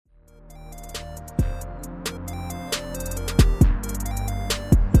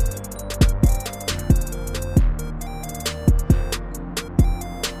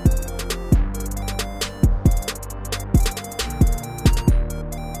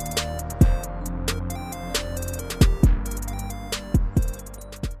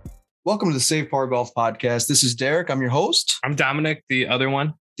Welcome to the Save Par Golf Podcast. This is Derek. I'm your host. I'm Dominic, the other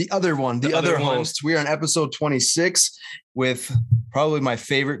one. The other host. We are on episode 26 with probably my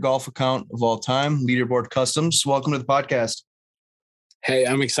favorite golf account of all time, Leaderboard Customs. Welcome to the podcast. Hey,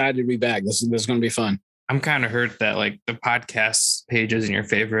 I'm excited to be back. This is going to be fun. I'm kind of hurt that the podcast page isn't your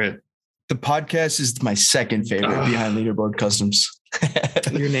favorite. The podcast is my second favorite behind Leaderboard Customs.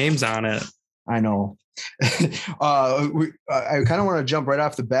 Your name's on it. I know. I kind of want to jump right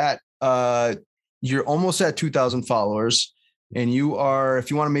off the bat. You're almost at 2,000 followers, and you are,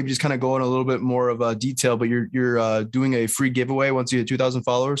 if you want to maybe just kind of go in a little bit more of a detail, but you're doing a free giveaway once you hit 2,000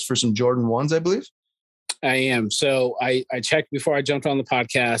 followers for some Jordan 1s, I believe. I am. So I checked before I jumped on the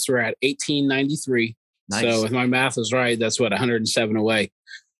podcast. We're at 1893. Nice. So if my math is right, that's what 107 away.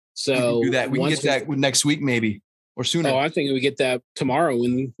 So we can do that. We can get that next week, maybe, or sooner. Oh, I think we get that tomorrow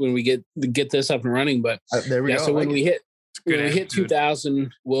when we get this up and running. But there we go. So when we hit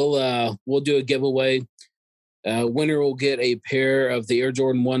 2,000, we'll do a giveaway. Winner will get a pair of the Air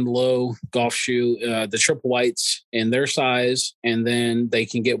Jordan 1 Low golf shoe, the triple whites in their size, and then they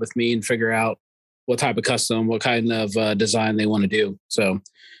can get with me and figure out what type of custom, what kind of design they want to do. So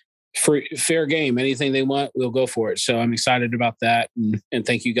fair game. Anything they want, we'll go for it. So I'm excited about that, and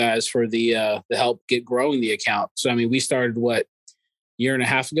thank you guys for the help get growing the account. So I mean, we started year and a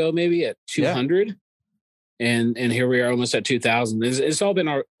half ago, maybe at 200. Yeah. And here we are almost at 2,000. It's all been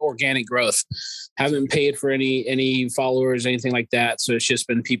our organic growth. Haven't paid for any followers, anything like that. So it's just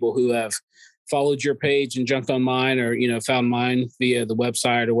been people who have followed your page and jumped on mine, or found mine via the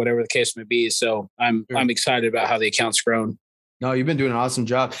website or whatever the case may be. So I'm excited about how the account's grown. No, you've been doing an awesome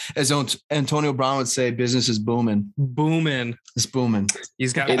job. As Antonio Brown would say, business is booming. Booming. It's booming.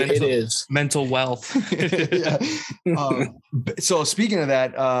 He's got mental wealth. So speaking of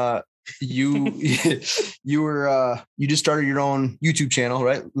that, you just started your own YouTube channel,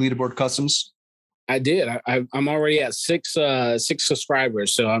 right? Leaderboard Customs. I did. I'm already at six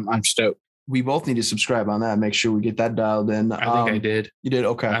subscribers, so I'm stoked. We both need to subscribe on that. Make sure we get that dialed in. I think I did. You did?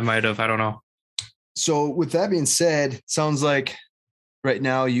 Okay. I might have. I don't know. So with that being said, sounds like right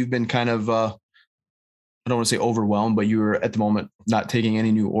now you've been kind of, I don't want to say overwhelmed, but you're at the moment not taking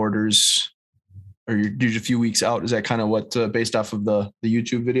any new orders, or you're just a few weeks out. Is that kind of what, based off of the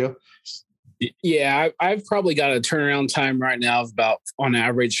YouTube video? Yeah, I've probably got a turnaround time right now of about, on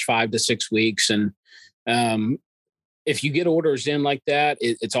average, 5 to 6 weeks. And if you get orders in like that,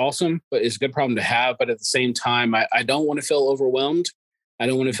 it's awesome, but it's a good problem to have. But at the same time, I don't want to feel overwhelmed. I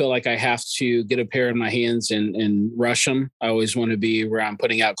don't want to feel like I have to get a pair in my hands and rush them. I always want to be where I'm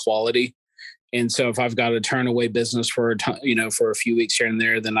putting out quality. And so if I've got to turn away business for a few weeks here and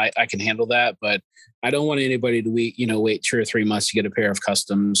there, then I can handle that. But I don't want anybody to wait 2 or 3 months to get a pair of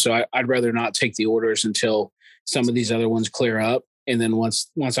customs. So I'd rather not take the orders until some of these other ones clear up. And then once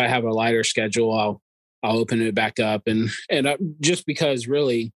I have a lighter schedule, I'll open it back up. And just because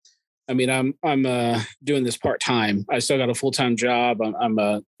really, I mean, I'm doing this part-time. I still got a full-time job.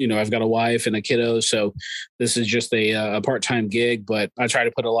 I've got a wife and a kiddo. So this is just a part-time gig, but I try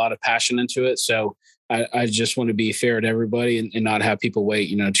to put a lot of passion into it. So I just want to be fair to everybody and not have people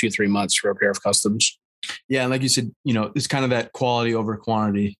wait, 2-3 months for a pair of customs. Yeah. And like you said, it's kind of that quality over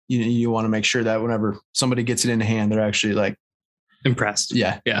quantity. You want to make sure that whenever somebody gets it in hand, they're actually like impressed.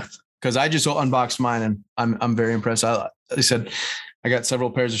 Yeah. Yeah. Cause I just unboxed mine and I'm very impressed. I said, I got several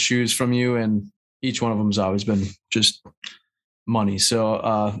pairs of shoes from you, and each one of them has always been just money. So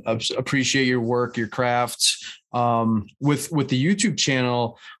I appreciate your work, your crafts. With the YouTube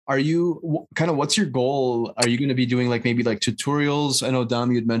channel, are you what's your goal? Are you going to be doing maybe tutorials? I know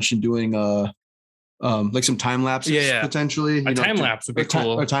Dom, you had mentioned doing some time lapses potentially. A time lapse would be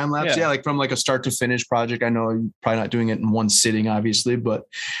cool. A time lapse, from a start to finish project. I know you're probably not doing it in one sitting, obviously, but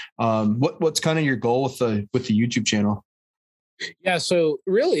what's kind of your goal with the YouTube channel? Yeah, so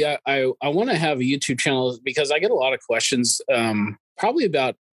really, I want to have a YouTube channel because I get a lot of questions. Probably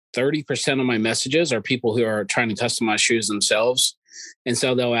about 30% of my messages are people who are trying to customize shoes themselves. And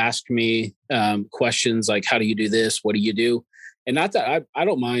so they'll ask me questions like, how do you do this? What do you do? And not that I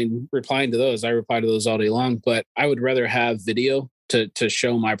don't mind replying to those. I reply to those all day long, but I would rather have video to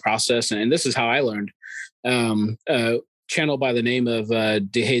show my process. And this is how I learned. Channel by the name of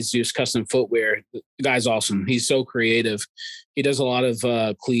DeJesus Custom Footwear. The guy's awesome. He's so creative. He does a lot of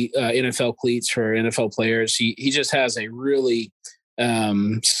NFL cleats for NFL players. He just has a really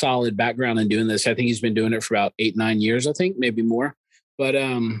solid background in doing this. I think he's been doing it for about 8-9 years, I think, maybe more. But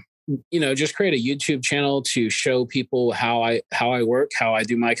just create a YouTube channel to show people how I work, how I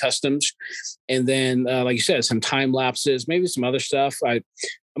do my customs. And then, like you said, some time lapses, maybe some other stuff.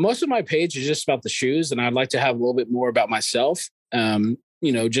 Most of my page is just about the shoes, and I'd like to have a little bit more about myself.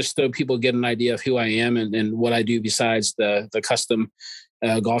 just so people get an idea of who I am and what I do besides the custom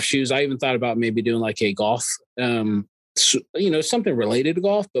golf shoes. I even thought about maybe doing like a golf, something related to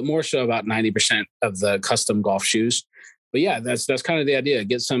golf, but more so about 90% of the custom golf shoes. But yeah, that's kind of the idea.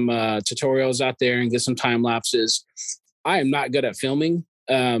 Get some tutorials out there and get some time lapses. I am not good at filming.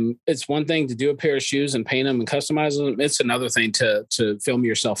 It's one thing to do a pair of shoes and paint them and customize them. It's another thing to film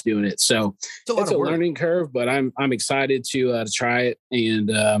yourself doing it. So it's a learning curve, but I'm excited to try it.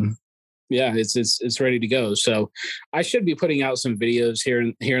 And it's ready to go. So I should be putting out some videos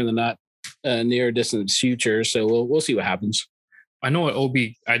here in the not near distant future. So we'll see what happens. I know what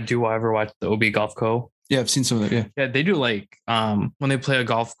I do ever watch the OB Golf Co. Yeah, I've seen some of it. Yeah, they do like when they play a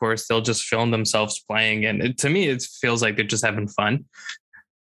golf course, they'll just film themselves playing, and to me, it feels like they're just having fun.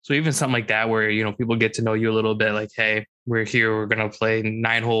 So even something like that, where people get to know you a little bit, like, hey, we're here, we're gonna play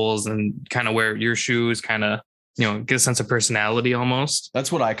 9 holes, and kind of wear your shoes, kind of get a sense of personality almost.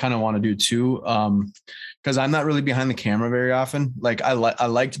 That's what I kind of want to do too, because I'm not really behind the camera very often. Like I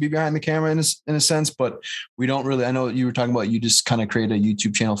like to be behind the camera in a sense, but we don't really. I know you were talking about you just kind of create a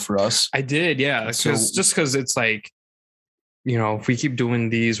YouTube channel for us. I did, yeah. Because it's like, if we keep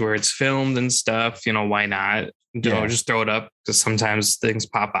doing these where it's filmed and stuff, why not? Just throw it up, because sometimes things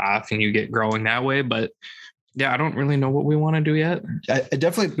pop off and you get growing that way. But yeah, I don't really know what we want to do yet. I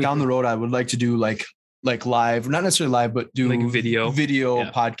definitely down the road, I would like to do like live, not necessarily live, but do like video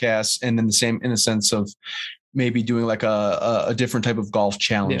podcasts, and then the same in a sense of maybe doing like a different type of golf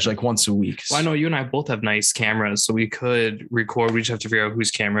challenge, like once a week. Well, I know you and I both have nice cameras, so we could record. We just have to figure out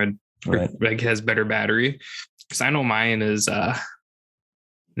whose camera like has better battery, because I know mine is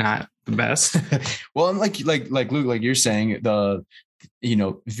not the best. Well, and like Luke, like you're saying, the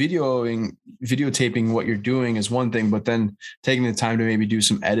videotaping what you're doing is one thing, but then taking the time to maybe do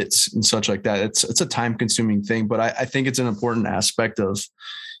some edits and such like that, it's a time consuming thing. But I think it's an important aspect of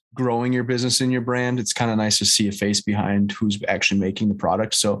growing your business and your brand. It's kind of nice to see a face behind who's actually making the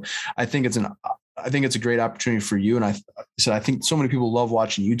product. So I think it's a great opportunity for you. And I think so many people love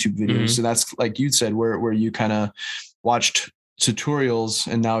watching YouTube videos. Mm-hmm. So that's like you said, where you kind of watched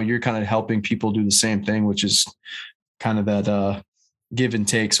tutorials and now you're kind of helping people do the same thing, which is kind of that give and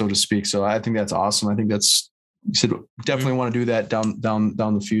take, so to speak. So I think that's awesome. I think that's, you said, definitely want to do that down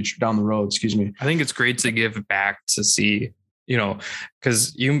the road. Excuse me. I think it's great to give back, to see,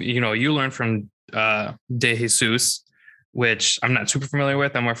 because you learn from De Jesus, which I'm not super familiar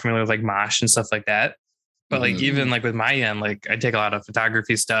with. I'm more familiar with like Mosh and stuff like that. But like, even like with my end, like I take a lot of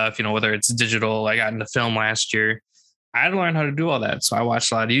photography stuff, whether it's digital. I got into film last year. I had to learn how to do all that. So I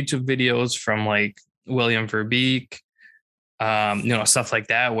watched a lot of YouTube videos from like William Verbeek, stuff like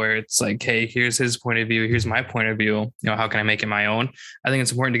that, where it's like, hey, here's his point of view, here's my point of view, how can I make it my own? I think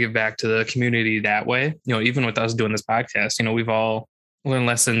it's important to give back to the community that way. Even with us doing this podcast, we've all learned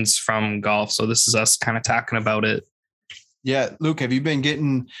lessons from golf. So this is us kind of talking about it. Yeah. Luke, have you been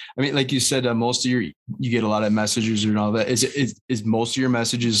getting, I mean, like you said, most of you get a lot of messages and all that. Is most of your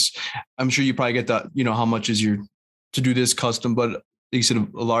messages, I'm sure you probably get that, how much is your to do this custom, but you said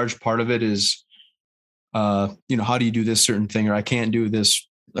a large part of it is, how do you do this certain thing, or I can't do this,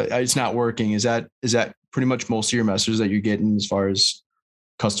 it's not working. Is that pretty much most of your messages that you're getting as far as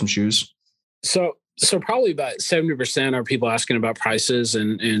custom shoes? So probably about 70% are people asking about prices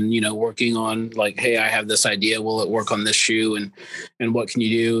and working on like, hey, I have this idea, will it work on this shoe, and what can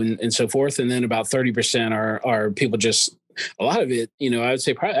you do, and so forth. And then about 30% are people just, a lot of it, I would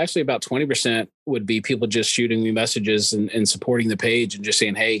say probably actually about 20% would be people just shooting me messages and supporting the page and just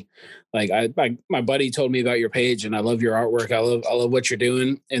saying, hey, like my buddy told me about your page and I love your artwork. I love what you're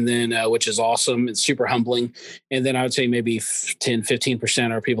doing. And then, which is awesome. It's super humbling. And then I would say maybe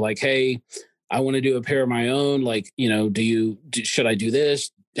 10-15% are people like, hey, I want to do a pair of my own. Like, should I do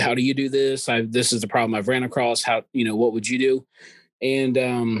this? How do you do this? This is the problem I've ran across. How, what would you do? And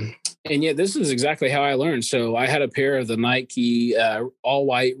yeah, this is exactly how I learned. So I had a pair of the Nike all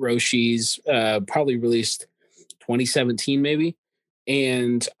white Roshis, probably released 2017 maybe.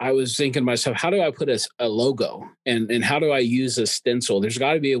 And I was thinking to myself, how do I put a logo and how do I use a stencil? There's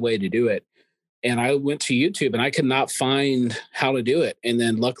got to be a way to do it. And I went to YouTube and I could not find how to do it. And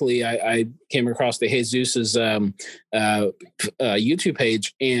then luckily I came across the Jesus's YouTube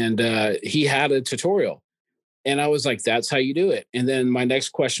page, and he had a tutorial. And I was like, that's how you do it. And then my next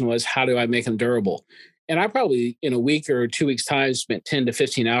question was, how do I make them durable? And I probably in a week or 2 weeks time spent 10 to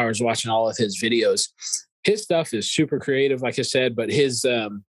 15 hours watching all of his videos. His stuff is super creative, like I said, but his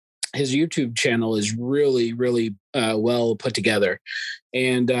YouTube channel is really, really well put together.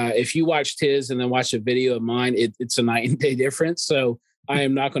 And if you watched his and then watch a video of mine, it's a night and day difference. So I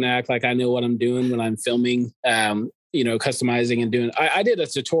am not going to act like I know what I'm doing when I'm filming customizing and doing. I did a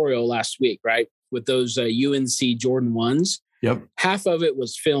tutorial last week, right, with those UNC Jordan 1s. Yep. Half of it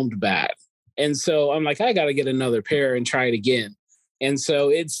was filmed bad. And so I'm like, I got to get another pair and try it again. And so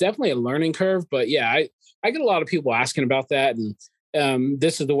it's definitely a learning curve. But yeah, I get a lot of people asking about that. And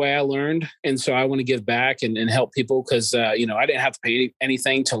this is the way I learned. And so I want to give back and help people because, I didn't have to pay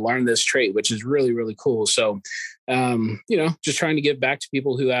anything to learn this trait, which is really, really cool. So, just trying to give back to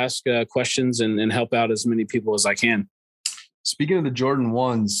people who ask questions and help out as many people as I can. Speaking of the Jordan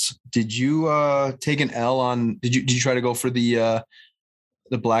 1s, did you take an L on, did you try to go for the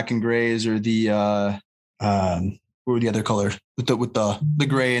black and grays or the, what were the other colors with the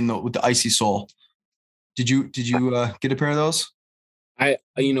gray and with the icy sole? Did you get a pair of those?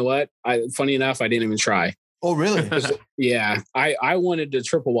 You know what? Funny enough, I didn't even try. Oh, really? Yeah. I wanted the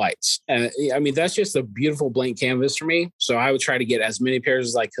triple whites. That's just a beautiful blank canvas for me. So I would try to get as many pairs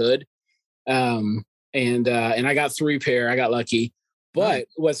as I could. And I got 3 pair. I got lucky. But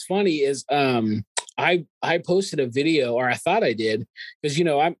what's funny is I posted a video, or I thought I did, because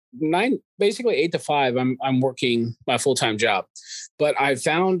I'm basically 8 to 5. I'm working my full-time job. But I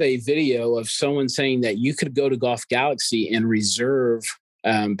found a video of someone saying that you could go to Golf Galaxy and reserve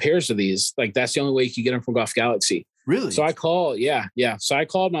pairs of these. Like that's the only way you could get them from Golf Galaxy. Really? So I called, yeah. So I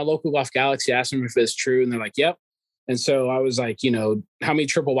called my local Golf Galaxy, asked them if it's true, and they're like, yep. And so I was like, how many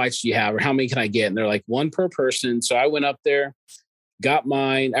triple whites do you have, or how many can I get? And they're like 1 per person. So I went up there, got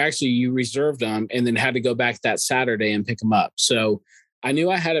mine. Actually, you reserved them and then had to go back that Saturday and pick them up. So I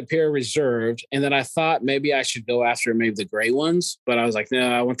knew I had a pair reserved, and then I thought maybe I should go after maybe the gray ones, but I was like,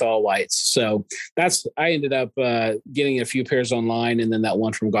 no, I want the all whites. So I ended up getting a few pairs online, and then that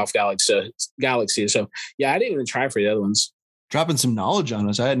one from Golf Galaxy. So yeah, I didn't even try for the other ones. Dropping some knowledge on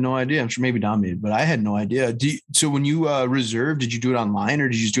us. I had no idea. I'm sure maybe Dom did, but I had no idea. So when you reserved, did you do it online or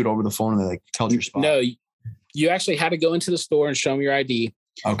did you just do it over the phone and they like tell your spot? No, you actually had to go into the store and show them your ID.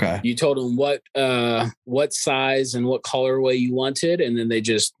 Okay. You told them what size and what colorway you wanted, and then they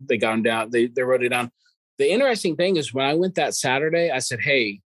got them down. They wrote it down. The interesting thing is when I went that Saturday, I said,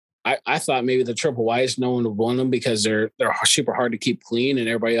 hey, I thought maybe the triple whites, no one would want them because they're super hard to keep clean and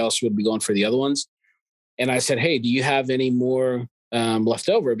everybody else would be going for the other ones. And I said, hey, do you have any more left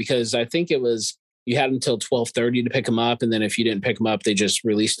over? Because I think it was, you had until 12:30 to pick them up. And then if you didn't pick them up, they just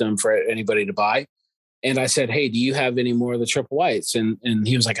released them for anybody to buy. And I said, hey, do you have any more of the triple whites? And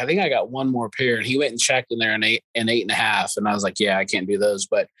he was like, I think I got 1 more pair. And he went and checked, and they're an 8.5. And I was like, yeah, I can't do those.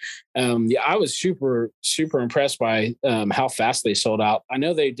 But I was super, super impressed by how fast they sold out. I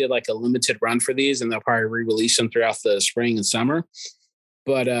know they did like a limited run for these, and they'll probably re-release them throughout the spring and summer.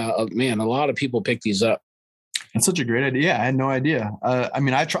 But man, a lot of people pick these up. That's such a great idea. Yeah, I had no idea.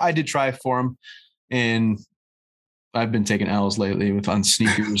 I did try for them, and I've been taking L's lately on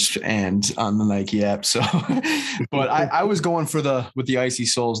sneakers and on the Nike app. So, but I was going for with the icy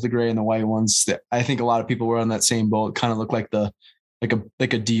soles, the gray and the white ones. I think a lot of people were on that same boat. Kind of look like a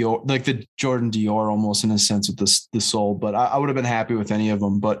Dior, like the Jordan Dior almost in a sense with the sole. But I would have been happy with any of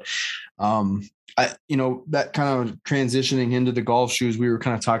them. But that kind of transitioning into the golf shoes, we were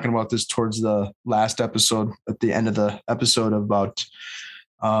kind of talking about this towards the last episode, at the end of the episode, about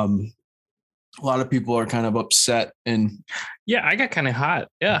a lot of people are kind of upset. And yeah, I got kind of hot.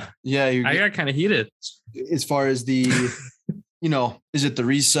 Yeah. I got kind of heated as far as the, is it the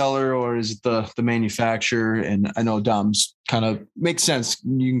reseller or is it the manufacturer? And I know Dom's kind of makes sense.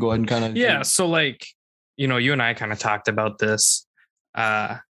 You can go ahead and kind of. Yeah. So like, you and I kind of talked about this.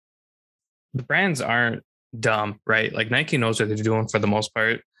 The brands aren't dumb, right? Like Nike knows what they're doing for the most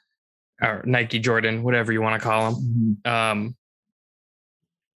part, or Nike, Jordan, whatever you want to call them. Mm-hmm.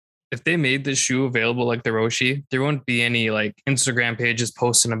 If they made this shoe available like the Roshe, there wouldn't be any like Instagram pages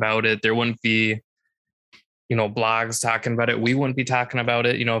posting about it. There wouldn't be, blogs talking about it. We wouldn't be talking about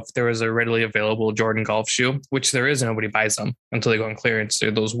it. If there was a readily available Jordan golf shoe, which there is, nobody buys them until they go on clearance.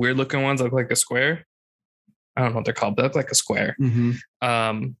 They're those weird looking ones that look like a square. I don't know what they're called, but they look like a square.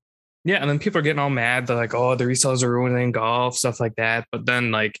 Mm-hmm. Yeah. And then people are getting all mad. They're like, oh, the resellers are ruining golf, stuff like that. But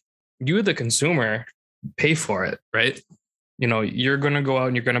then like you, the consumer, pay for it, right? You're going to go out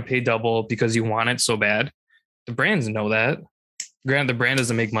and you're going to pay double because you want it so bad. The brands know that. Granted, the brand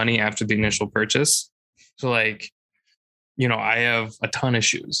doesn't make money after the initial purchase. So like, I have a ton of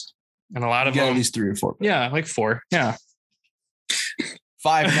shoes and a lot of them. At least 3 or 4. Yeah. Like 4. Yeah.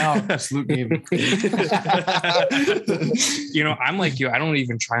 5 now. Salute me. I'm like you. I don't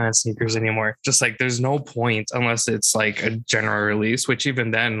even try on sneakers anymore. Just like there's no point unless it's like a general release, which even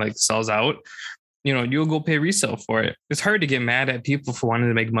then like sells out. You'll go pay resale for it. It's hard to get mad at people for wanting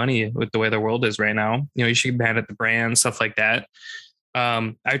to make money with the way the world is right now. You should get mad at the brand, stuff like that.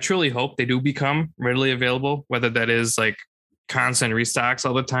 I truly hope they do become readily available, whether that is like constant restocks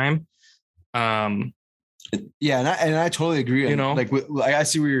all the time. Yeah, and I totally agree. You know, like I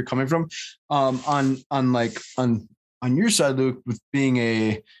see where you're coming from. On your side, Luke, with being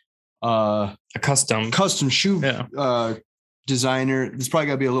a custom shoe designer, it's probably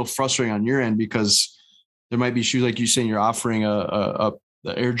got to be a little frustrating on your end because there might be shoes like you saying you're offering the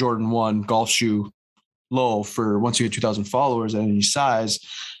Air Jordan 1 golf shoe low for once you get 2,000 followers at any size.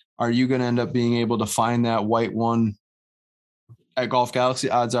 Are you going to end up being able to find that white one at Golf Galaxy?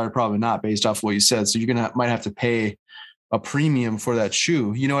 Odds are probably not, based off what you said. So you're might have to pay a premium for that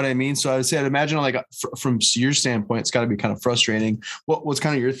shoe. You know what I mean? So I would say, I'd imagine like from your standpoint, it's got to be kind of frustrating. What's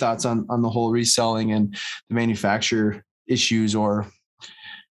kind of your thoughts on the whole reselling and the manufacturer issues or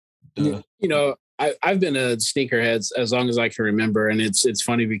I've been a sneakerhead as long as I can remember. And it's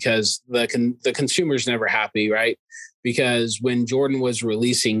funny because the consumer's never happy, right? Because when Jordan was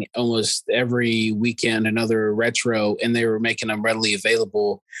releasing almost every weekend another retro and they were making them readily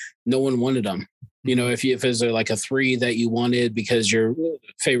available, no one wanted them. If it's like a 3 that you wanted because your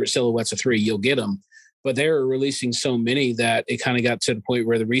favorite silhouette's a 3, you'll get them. But they were releasing so many that it kind of got to the point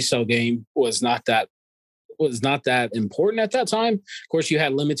where the resale game was not that important at that time. Of course, you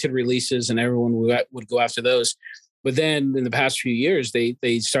had limited releases and everyone would go after those. But then in the past few years,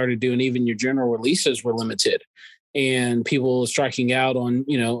 they started doing even your general releases were limited. And people striking out on,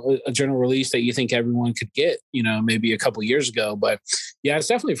 a general release that you think everyone could get, maybe a couple years ago. But yeah, it's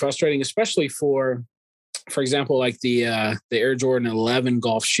definitely frustrating, especially for example, like the Air Jordan 11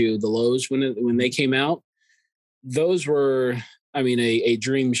 golf shoe, the lows, when they came out, those were, a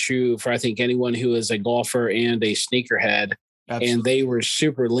dream shoe for, I think, anyone who is a golfer and a sneakerhead. Absolutely. And they were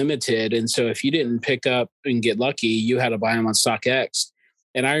super limited. And so if you didn't pick up and get lucky, you had to buy them on StockX.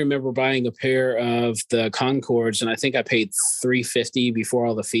 And I remember buying a pair of the Concords, and I think I paid $350 before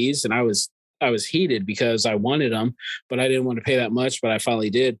all the fees. And I was heated because I wanted them, but I didn't want to pay that much. But I finally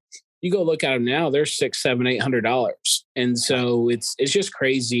did. You go look at them now; they're $600, $700, $800, and so it's just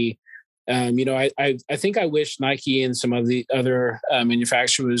crazy. I think I wish Nike and some of the other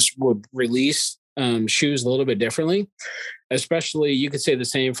manufacturers would release shoes a little bit differently. Especially, you could say the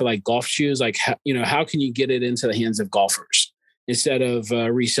same for like golf shoes. Like how can you get it into the hands of golfers instead of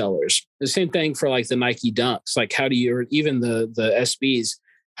resellers? The same thing for like the Nike Dunks. Like how do you, or even the SBs,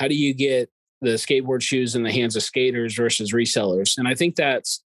 how do you get the skateboard shoes in the hands of skaters versus resellers? And I think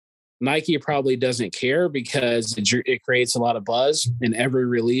that's Nike probably doesn't care because it creates a lot of buzz and every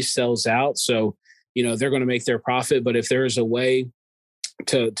release sells out. So, they're going to make their profit. But if there is a way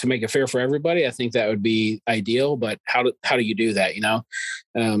to make it fair for everybody, I think that would be ideal. But how do you do that?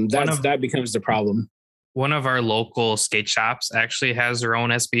 That becomes the problem. One of our local skate shops actually has their own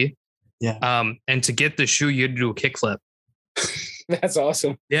SB. Yeah. And to get the shoe, you had to do a kickflip. That's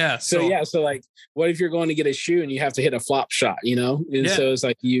awesome. Yeah. So like, what if you're going to get a shoe and you have to hit a flop shot, And so it's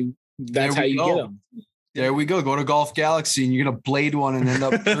like that's how you get them. There we go. Go to Golf Galaxy and you're going to blade one and end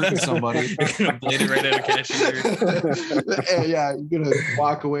up hurting somebody. You're going to blade it right at a cashier. Yeah. You're going to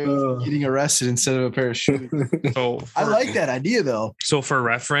walk away getting arrested instead of a pair of shoes. So I like that idea though. So for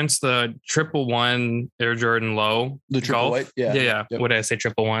reference, the 111 Air Jordan Low. The triple golf, white? Yeah. Yeah. Yep. What did I say?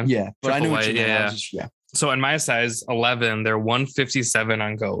 111? Yeah. But triple I knew what white, you meant. yeah. So in my size 11, they're 157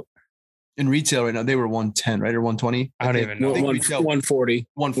 on GOAT. In retail right now, they were 110, right? Or 120? I don't even know. 140.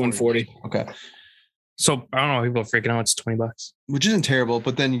 140. Okay. So I don't know. People are freaking out. It's $20, which isn't terrible.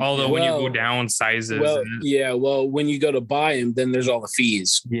 But then, when you go down sizes, when you go to buy them, then there's all the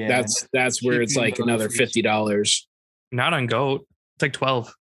fees. Yeah, that's where it's like another $50. Not on GOAT. It's like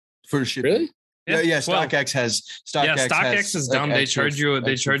 12 for shipping. Really? Yeah. StockX has StockX is dumb. They charge you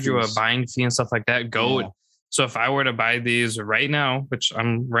a buying fee and stuff like that. GOAT. Yeah. So if I were to buy these right now, which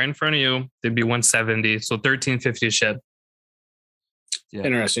I'm right in front of you, they'd be $170. So $13.50 ship. Yeah.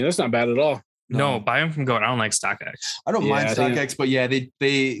 Interesting. That's not bad at all. No, buy them from GOAT. I don't like StockX. I don't mind StockX, but yeah,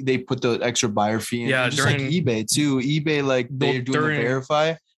 they put the extra buyer fee in. Yeah, just like eBay too. eBay, like they're doing the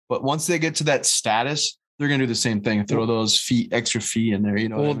verify, but once they get to that status, they're gonna do the same thing and throw those extra fee in there. You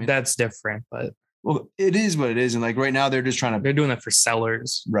know, well, that's different, but it is what it is. And like right now, they're doing that for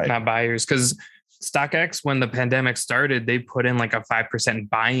sellers, right? Not buyers, because StockX, when the pandemic started, they put in like a 5%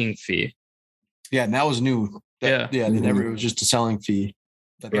 buying fee. Yeah, and that was new. It was just a selling fee.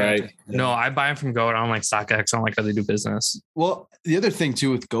 Right. Yeah. No, I buy them from GOAT. I don't like StockX. I don't like how they do business. Well, the other thing too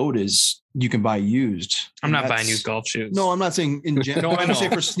with GOAT is you can buy used. I'm not buying used golf shoes. No, I'm not saying in general. I'm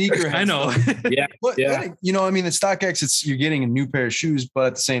saying for sneakerheads. I know. But the StockX, you're getting a new pair of shoes, but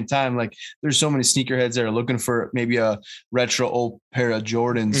at the same time, like there's so many sneakerheads that are looking for maybe a retro old pair of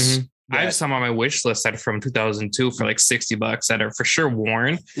Jordans I have some on my wish list that are from 2002 for like $60 that are for sure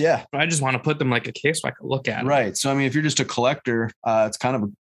worn. Yeah. But I just want to put them like a case so I can look at them. Right. So, I mean, if you're just a collector, it's kind of a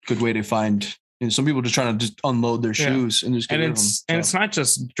good way to find, some people just trying to just unload their shoes and just get rid of them. And it's not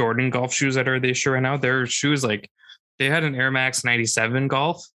just Jordan golf shoes that are the issue right now. There are shoes like they had an Air Max 97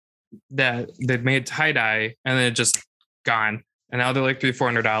 golf that they made tie-dye and then it just gone. And now they're like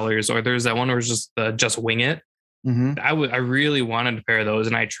 $300-$400. Or there's that one where it's just wing it. Mm-hmm. I really wanted a pair of those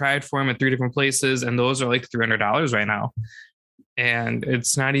and I tried for them at 3 different places and those are like $300 right now. And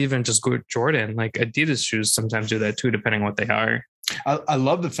it's not even just good Jordan, like Adidas shoes sometimes do that too, depending on what they are. I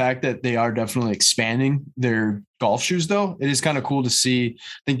love the fact that they are definitely expanding their golf shoes though. It is kind of cool to see.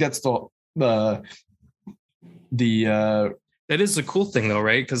 I think that's that is the cool thing though,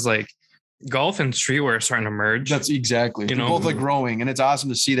 right? Because like golf and streetwear are starting to merge. That's exactly. They're both like growing, and it's awesome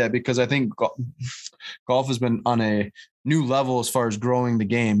to see that because I think golf has been on a new level as far as growing the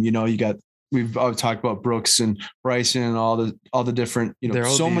game. We've talked about Brooks and Bryson and all the different,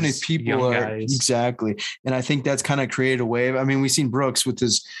 so many people are guys. Exactly. And I think that's kind of created a wave. I mean, we've seen Brooks with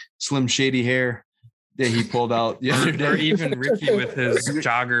his slim shady hair that he pulled out the other day. Or even Ricky with his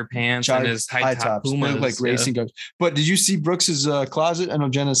jogger pants and his high top Pumas. Like racing guys. But did you see Brooks's closet? I know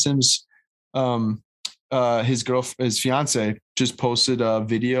Jenna Sims, his fiance just posted a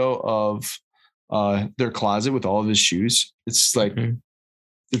video of their closet with all of his shoes. It's like,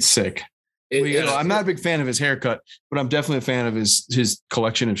 it's sick. I'm not a big fan of his haircut, but I'm definitely a fan of his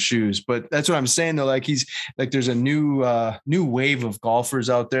collection of shoes. But that's what I'm saying though. Like he's like, there's a new wave of golfers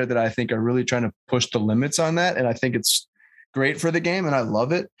out there that I think are really trying to push the limits on that. And I think it's great for the game and I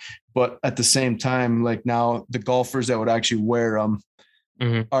love it. But at the same time, like now the golfers that would actually wear them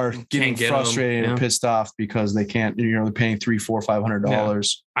are getting frustrated and pissed off because they can't, they're paying $300, $400,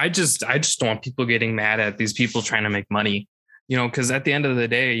 $500. I just don't want people getting mad at these people trying to make money. Because at the end of the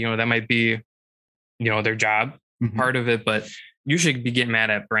day, that might be, their job, part of it, but you should be getting mad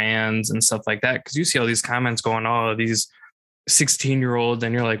at brands and stuff like that. Because you see all these comments going, oh, these 16-year-olds,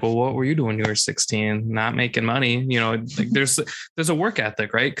 and you're like, well, what were you doing when you were 16? Not making money. Like there's a work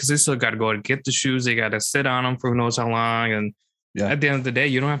ethic, right? Because they still got to go to get the shoes. They got to sit on them for who knows how long. And at the end of the day,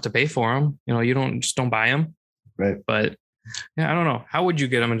 you don't have to pay for them. You don't buy them. Right. But yeah, I don't know. How would you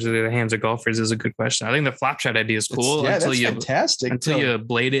get them into the hands of golfers is a good question. I think the flop shot idea is cool. That's fantastic. Until you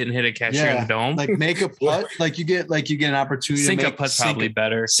blade it and hit a cashier in the dome. Like make a putt. Like you get an opportunity. Sink a putt's probably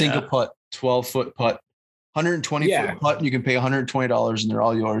better. Sink a putt, 12-foot putt, 120-foot putt, and you can pay $120 and they're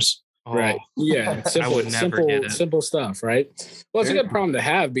all yours. Right. Yeah. Simple stuff, right? Well, it's a good problem to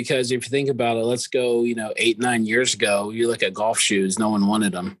have because if you think about it, let's go, 8-9 years ago, you look at golf shoes, no one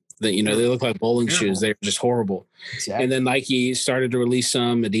wanted them. They look like bowling shoes. They're just horrible. Exactly. And then Nike started to release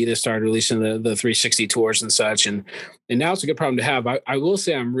some. Adidas started releasing the 360 tours and such. And now it's a good problem to have. I will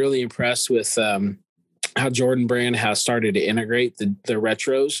say I'm really impressed with how Jordan Brand has started to integrate the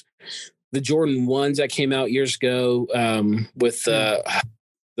retros. The Jordan 1s that came out years ago with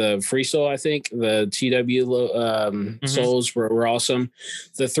the free sole, I think the TW soles were awesome.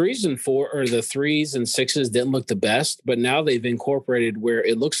 The 3s and 4 or the 3s and 6s didn't look the best, but now they've incorporated where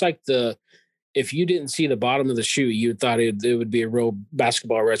it looks like if you didn't see the bottom of the shoe, you thought it would be a real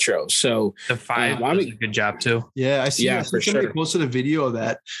basketball retro. So the 5 does a good job too. Yeah, I see. Yeah, for sure. They posted a video of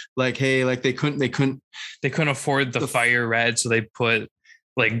that. Like, hey, like they couldn't afford the fire red, so they put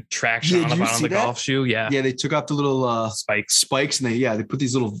like traction on the bottom of the golf shoe. Yeah. They took off the little spikes and they put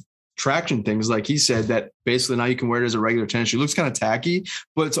these little traction things. Like he said that basically now you can wear it as a regular tennis shoe. It looks kind of tacky,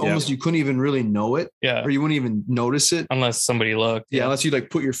 but it's almost, you couldn't even really know it. Yeah. Or you wouldn't even notice it. Unless somebody looked. Yeah. Unless you like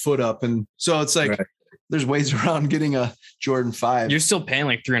put your foot up. And so it's like, there's ways around getting a Jordan 5. You're still paying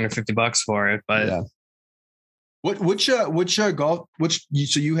like $350 for it, but which golf,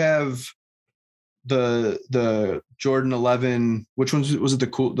 so you have the Jordan 11, which ones was it?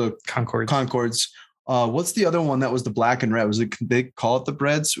 The Concords. What's the other one that was the black and red? Was it, they call it the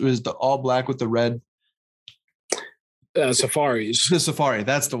Breads? It was the all black with the red. Safaris. The Safari.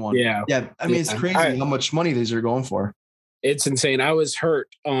 That's the one. Yeah. Yeah. I mean, it's crazy how much money these are going for. It's insane. I was hurt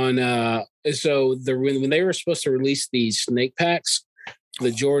on, when they were supposed to release these snake packs, the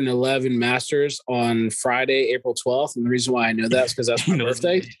Jordan 11 Masters on Friday, April 12th. And the reason why I know that is because that's my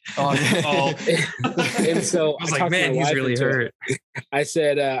birthday. And so I was like, man, he's really hurt. I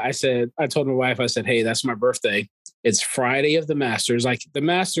told my wife, I said, hey, that's my birthday. It's Friday of the Masters. Like the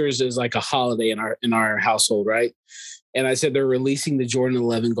Masters is like a holiday in our household, right? And I said, they're releasing the Jordan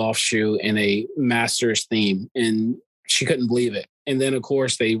 11 golf shoe in a Masters theme. And she couldn't believe it. And then of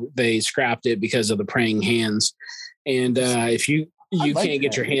course they scrapped it because of the praying hands. And if you can't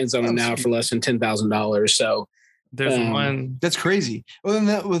get your hands on them now for less than $10,000. So There's one. That's crazy. Well,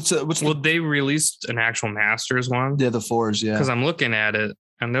 then what's Well, they released an actual Masters one. Yeah, the 4s. Yeah, Because I'm looking at it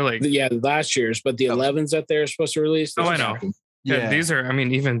and they're like, last year's, but the 11s that they're supposed to release. Oh, I know. Yeah, these are. I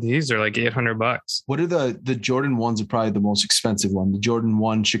mean, even these are like $800. What are the Jordan 1s? Are probably the most expensive one. The Jordan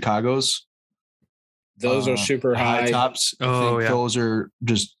 1 Chicago's. Those are super high tops. Those are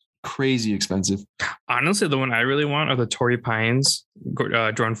just crazy expensive. Honestly, the one I really want are the Torrey Pines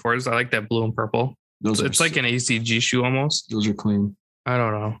Jordan 4s. I like that blue and purple. It's like an ACG shoe almost. Those are clean. I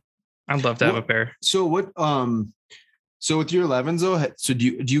don't know. I'd love to have a pair. So what? So with your 11s though, so do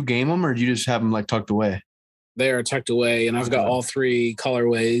you game them or do you just have them like tucked away? They are tucked away, and I've got all 3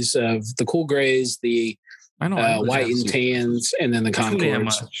 colorways of the cool grays, the white and tans, and then the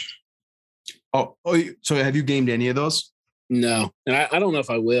Concords. So have you gamed any of those? No, and I don't know if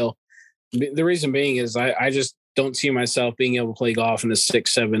I will. The reason being is I just don't see myself being able to play golf in a $600,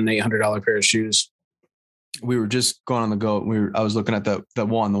 $700, $800 pair of shoes. We were just going on the go. I was looking at the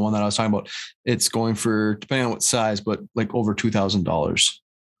one that I was talking about. It's going for, depending on what size, but like over $2,000.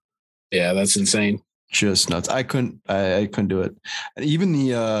 Yeah, that's insane. Just nuts. I couldn't do it. And even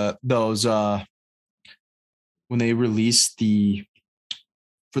those when they released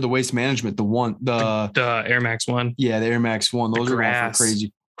for the Waste Management, the Air Max 1. Yeah, the Air Max 1. Those are going for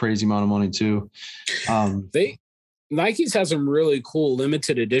crazy amount of money too. Nike's has some really cool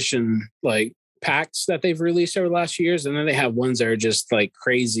limited edition like packs that they've released over the last years, and then they have ones that are just like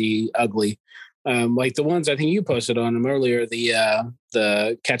crazy ugly. Like the ones I think you posted on them earlier,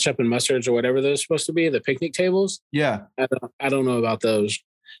 the ketchup and mustards or whatever those are supposed to be, the picnic tables. Yeah. I don't know about those.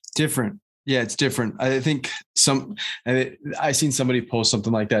 Different. Yeah, it's different. I think I seen somebody post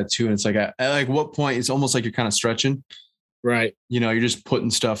something like that too. And it's like, at like what point it's almost like you're kind of stretching. Right. You're just putting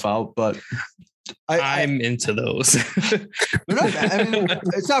stuff out, but I'm into those.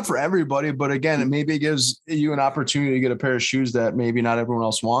 It's not for everybody, but again, maybe it gives you an opportunity to get a pair of shoes that maybe not everyone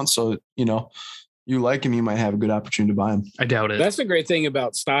else wants. So, you like them, you might have a good opportunity to buy them. I doubt it. That's the great thing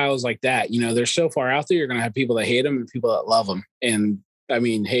about styles like that. They're so far out there. You're going to have people that hate them and people that love them. And I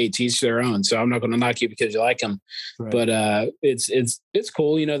mean, hey, to each their own. So I'm not going to knock you because you like them, right. But it's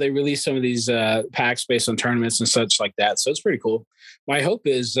cool. They release some of these packs based on tournaments and such like that. So it's pretty cool. My hope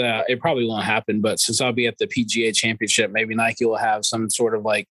is it probably won't happen, but since I'll be at the PGA Championship, maybe Nike will have some sort of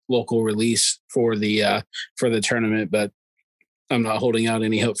like local release for the tournament. But I'm not holding out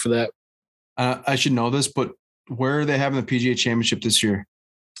any hope for that. I should know this, but where are they having the PGA Championship this year?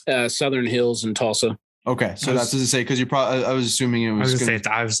 Southern Hills in Tulsa. Okay, so that's to say because you probably I was assuming it was. I was gonna say it's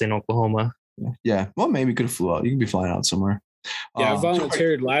obviously in Oklahoma. Yeah, well, maybe you could have flew out. You could be flying out somewhere. Yeah, I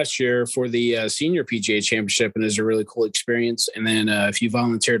volunteered last year for the senior PGA Championship, and it was a really cool experience. And then if you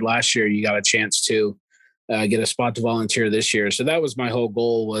volunteered last year, you got a chance to get a spot to volunteer this year. So that was my whole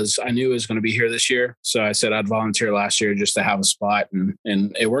goal. Was I knew it was going to be here this year, so I said I'd volunteer last year just to have a spot, and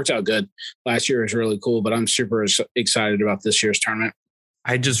it worked out good. Last year was really cool, but I'm super excited about this year's tournament.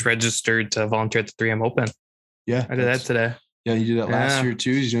 I just registered to volunteer at the 3M Open. Yeah, I did that today. Yeah, you did that last year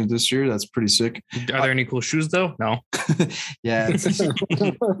too. You're doing it this year. That's pretty sick. Are there any cool shoes though? No. Yeah.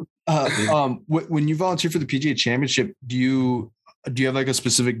 When you volunteer for the PGA Championship, do you have like a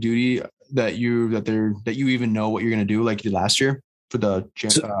specific duty that you even know what you're going to do, like you did last year for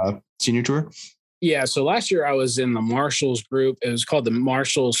the senior tour? Yeah. So last year I was in the Marshals group. It was called the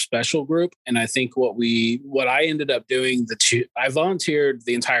Marshals Special Group. And I think what I ended up doing, I volunteered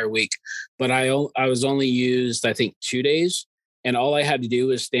the entire week, but I was only used, I think, 2 days. And all I had to do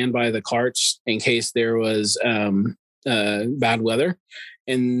was stand by the carts in case there was bad weather.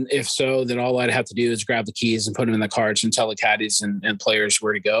 And if so, then all I'd have to do is grab the keys and put them in the carts and tell the caddies and players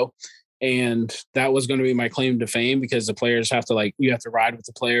where to go. And that was going to be my claim to fame because the players you have to ride with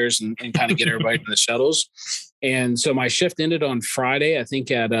the players and kind of get everybody in the shuttles. And so my shift ended on Friday, I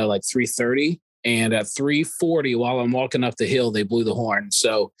think at like 3:30. And at 3:40, while I'm walking up the hill, they blew the horn.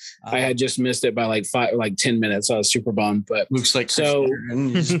 So I had just missed it by like 10 minutes. I was super bummed, but looks like so.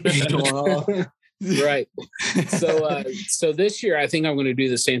 Right. So this year, I think I'm going to do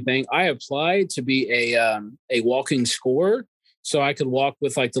the same thing. I applied to be a walking scorer. So I could walk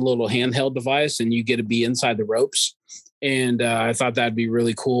with like the little handheld device and you get to be inside the ropes. And I thought that'd be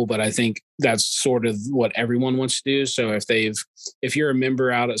really cool. But I think that's sort of what everyone wants to do. So if you're a member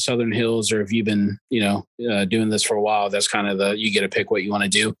out at Southern Hills, or if you've been, doing this for a while, that's kind of you get to pick what you want to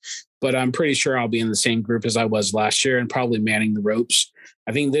do. But I'm pretty sure I'll be in the same group as I was last year and probably manning the ropes.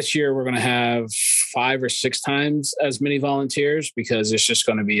 I think this year we're going to have 5 or 6 times as many volunteers because it's just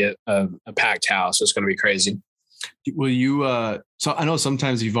going to be a packed house. It's going to be crazy. Will you, so I know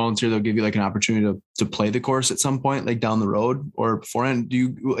sometimes you volunteer, they'll give you like an opportunity to play the course at some point, like down the road or beforehand. Do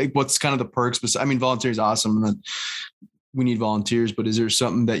you like, what's kind of the perks? I mean, volunteer is awesome and then we need volunteers, but is there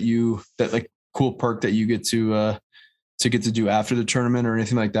something that like cool perk that you get to do after the tournament or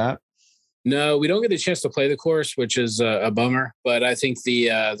anything like that? No, we don't get a chance to play the course, which is a bummer. But I think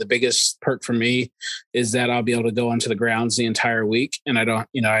the biggest perk for me is that I'll be able to go onto the grounds the entire week, and I don't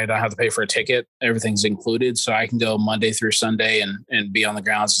have to pay for a ticket. Everything's included, so I can go Monday through Sunday and be on the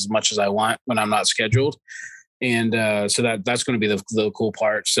grounds as much as I want when I'm not scheduled. And so that's going to be the cool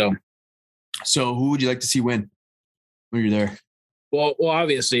part. So who would you like to see win when you're there? Well,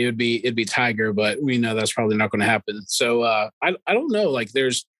 obviously it'd be Tiger, but we know that's probably not going to happen. So I don't know. Like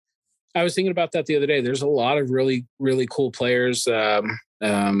I was thinking about that the other day. There's a lot of really, really cool players. So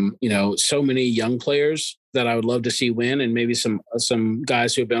many young players that I would love to see win, and maybe some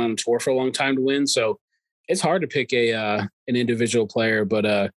guys who have been on tour for a long time to win. So it's hard to pick an individual player, but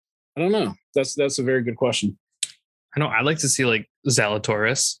I don't know. That's a very good question. I know I'd like to see like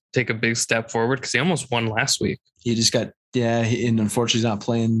Zalatoris take a big step forward because he almost won last week. He just got, and unfortunately he's not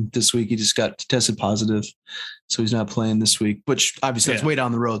playing this week. He just got tested positive. So he's not playing this week, which obviously that's way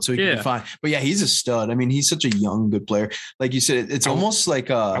down the road. So he can be fine. But he's a stud. I mean, he's such a young, good player. Like you said, it's almost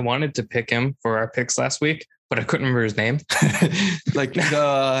like I wanted to pick him for our picks last week, but I couldn't remember his name. Like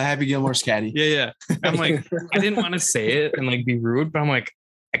Happy Gilmore's caddy. Yeah. I'm like, I didn't want to say it and like be rude, but I'm like,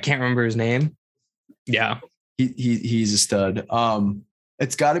 I can't remember his name. Yeah. He's a stud.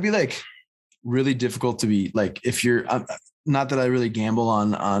 It's got to be like really difficult to be like, if you're not that I really gamble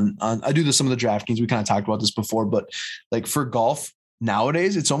on I do some of the DraftKings. We kind of talked about this before, but like for golf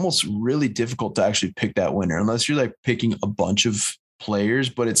nowadays, it's almost really difficult to actually pick that winner unless you're like picking a bunch of players,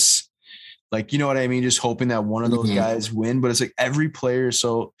 but it's like, you know what I mean? Just hoping that one of those guys win, but it's like every player is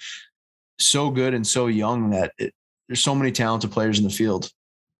so good and so young that there's so many talented players in the field.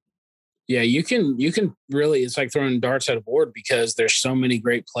 Yeah, you can really, it's like throwing darts at a board because there's so many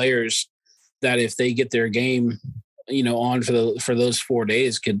great players that if they get their game, on for those 4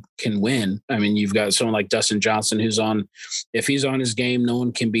 days can win. I mean, you've got someone like Dustin Johnson if he's on his game, no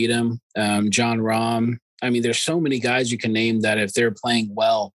one can beat him. John Rahm. I mean, there's so many guys you can name that if they're playing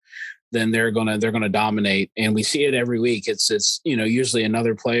well, then they're gonna dominate. And we see it every week. It's usually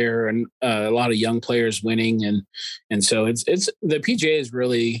another player and a lot of young players winning. And so it's the PGA is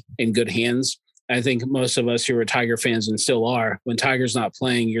really in good hands. I think most of us who are Tiger fans and still are, when Tiger's not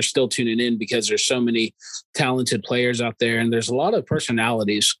playing, you're still tuning in because there's so many talented players out there and there's a lot of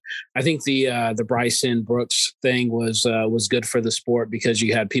personalities. I think the Bryson Brooks thing was good for the sport because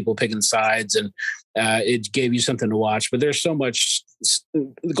you had people picking sides and it gave you something to watch. But there's so much.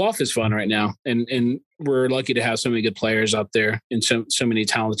 Golf is fun right now, and we're lucky to have so many good players out there and so many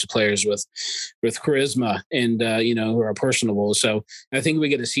talented players with charisma and who are personable. So I think we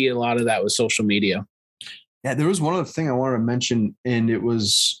get to see a lot of that with social media. Yeah, there was one other thing I wanted to mention, and it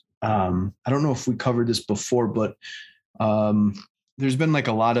was I don't know if we covered this before, but there's been like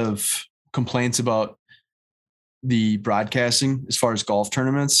a lot of complaints about the broadcasting as far as golf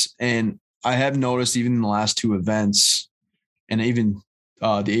tournaments, and I have noticed even in the last two events. And even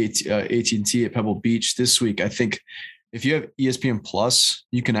the AT&T at Pebble Beach this week, I think if you have ESPN Plus,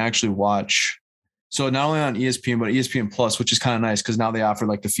 you can actually watch. So not only on ESPN, but ESPN Plus, which is kind of nice because now they offer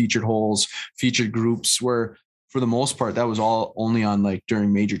like the featured holes, featured groups, where for the most part, that was all only on like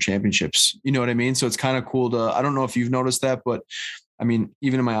during major championships. You know what I mean? So it's kind of cool I don't know if you've noticed that, but I mean,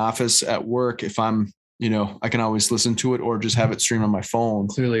 even in my office at work, if I'm, I can always listen to it or just have it stream on my phone.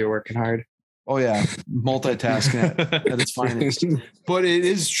 Clearly you're working hard. Oh yeah, multitasking at its finest. But it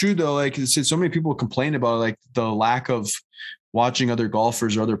is true though. Like so many people complain about like the lack of watching other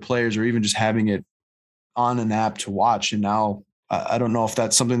golfers or other players, or even just having it on an app to watch. And now I don't know if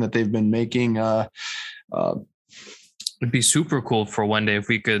that's something that they've been making. It'd be super cool for one day if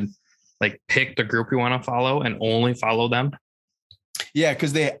we could like pick the group we want to follow and only follow them. Yeah,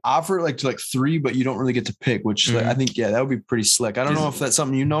 because they offer like to like 3, but you don't really get to pick. Which like, I think that would be pretty slick. I don't know if that's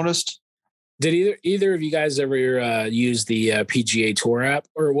something you noticed. Did either of you guys ever use the PGA Tour app?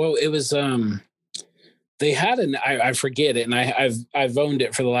 Or well, it was they had I forget it, and I've owned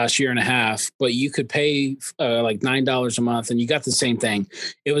it for the last year and a half. But you could pay like $9 a month, and you got the same thing.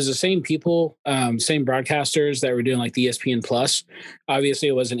 It was the same people, same broadcasters that were doing like the ESPN Plus. Obviously,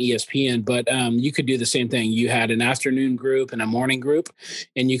 it wasn't ESPN, but you could do the same thing. You had an afternoon group and a morning group,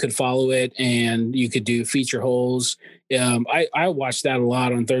 and you could follow it, and you could do feature holes. I watched that a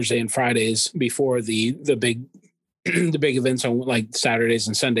lot on Thursday and Fridays before the big the big events on like Saturdays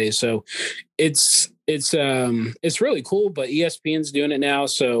and Sundays. So it's really cool, but ESPN's doing it now.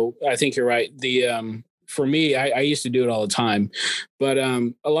 So I think you're right. The for me, I used to do it all the time, but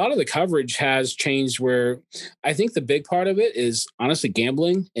a lot of the coverage has changed where I think the big part of it is honestly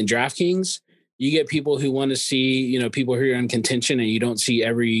gambling and DraftKings. You get people who want to see, people who are in contention, and you don't see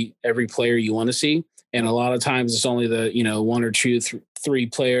every player you want to see. And a lot of times it's only the, one or two, three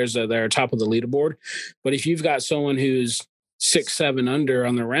players that are top of the leaderboard. But if you've got someone who's 6, 7 under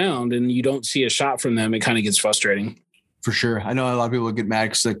on the round and you don't see a shot from them, it kind of gets frustrating. For sure. I know a lot of people get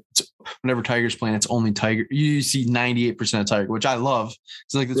mad because whenever Tiger's playing, it's only Tiger. You see 98% of Tiger, which I love.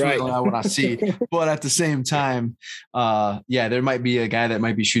 It's like, that's really what I want to see. But at the same time, there might be a guy that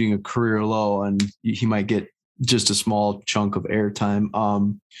might be shooting a career low and he might get just a small chunk of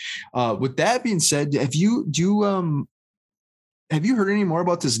airtime. With that being said, have you heard any more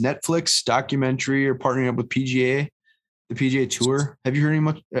about this Netflix documentary or partnering up with PGA, the PGA Tour? Have you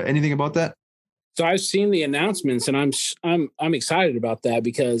heard anything about that? So I've seen the announcements, and I'm excited about that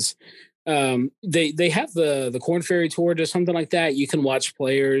because they have the Corn Ferry Tour or something like that. You can watch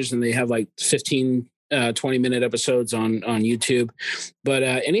players, and they have like 15, 20-minute episodes on YouTube. But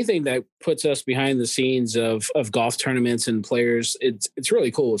anything that puts us behind the scenes of golf tournaments and players, it's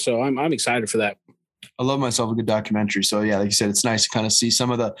really cool. So I'm excited for that. I love myself a good documentary. So yeah, like you said, it's nice to kind of see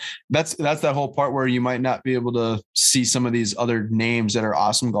some of that's that whole part where you might not be able to see some of these other names that are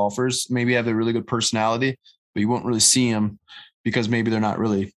awesome golfers, maybe have a really good personality, but you won't really see them because maybe they're not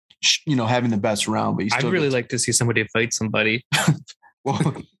really, having the best round, but I'd really like to see somebody fight somebody.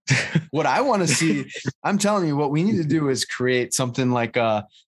 Well, what I want to see, I'm telling you, what we need to do is create something like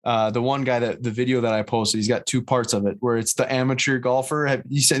the one guy the video that I posted, he's got 2 parts of it where it's the amateur golfer. Have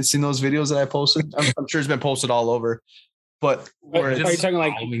you seen those videos that I posted? I'm sure it's been posted all over, but are you talking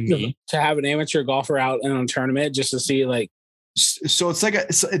like to have an amateur golfer out in a tournament just to see like, so it's like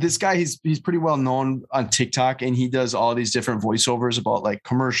this guy, he's pretty well known on TikTok and he does all these different voiceovers about like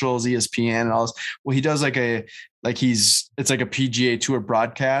commercials, ESPN and all this. Well, he does it's like a PGA Tour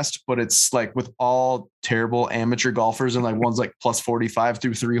broadcast, but it's like with all terrible amateur golfers and like one's like plus 45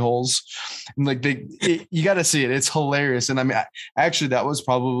 through 3 holes. And like you got to see it. It's hilarious. And I mean, actually that was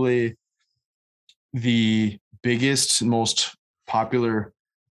probably the biggest, most popular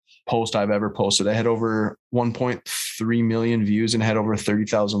post I've ever posted. I had over 1.3 million views and had over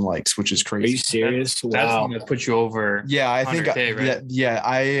 30,000 likes, which is crazy. Are you serious? Wow. That's going to put you over. Yeah, I think, right?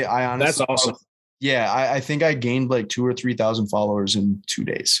 I honestly, that's awesome. Yeah. I think I gained like 2,000 or 3,000 followers in 2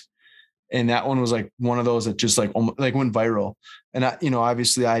 days. And that one was like one of those that just like went viral. And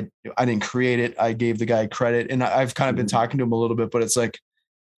obviously I didn't create it. I gave the guy credit and I've kind of been talking to him a little bit, but it's like,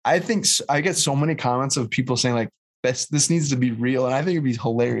 I think I get so many comments of people saying like, this needs to be real. And I think it'd be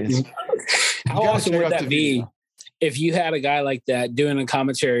hilarious. How awesome would that be if you had a guy like that doing a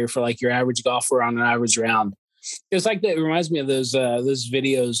commentary for like your average golfer on an average round? It's like that. It reminds me of those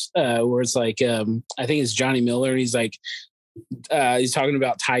videos where it's like, I think it's Johnny Miller. And he's like, he's talking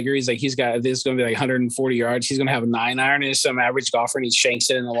about Tiger. He's like, this is going to be like 140 yards. He's going to have a 9-iron and some average golfer and he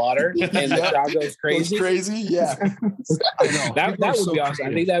shanks it in the water and the crowd goes crazy. Crazy. Yeah. I know. That would be awesome. Creative.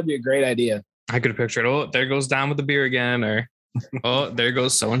 I think that'd be a great idea. I could have pictured, there goes Don with the beer again, or there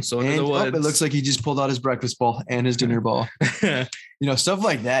goes so-and-so into the woods. It looks like he just pulled out his breakfast ball and his dinner ball. Stuff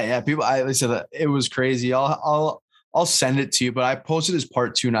like that. Yeah. People, I said that it was crazy. I'll send it to you, but I posted his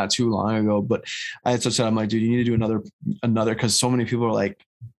part 2 not too long ago, but I had said, I'm like, dude, you need to do another, cause so many people are like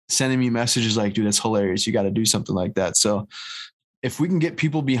sending me messages like, dude, that's hilarious. You got to do something like that. So if we can get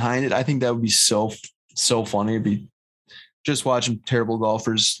people behind it, I think that would be so funny. It'd be just watching terrible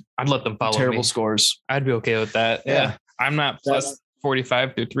golfers. I'd let them follow terrible scores. I'd be okay with that. Yeah. I'm not plus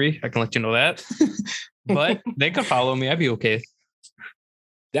 45 through 3. I can let you know that, but they could follow me. I'd be okay.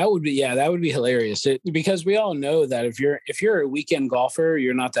 That would be hilarious because we all know that if you're a weekend golfer,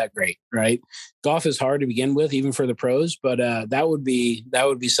 you're not that great, right? Golf is hard to begin with, even for the pros, but that would be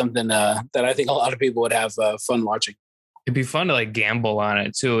something that I think a lot of people would have fun watching. It'd be fun to like gamble on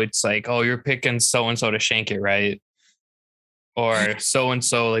it too. It's like, you're picking so-and-so to shank it, right? Or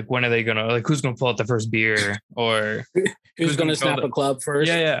so-and-so, like, when are they gonna, like, who's gonna pull out the first beer, or who's gonna snap a club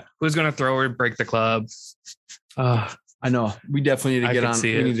first? Yeah. Who's gonna throw or break the club? I know. We definitely need to get on.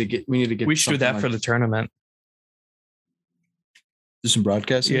 We need to get. We should do that for the tournament. Do some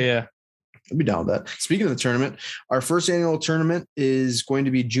broadcasting. Yeah. I'd be down with that. Speaking of the tournament, our first annual tournament is going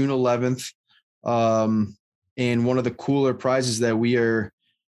to be June 11th. And one of the cooler prizes that we are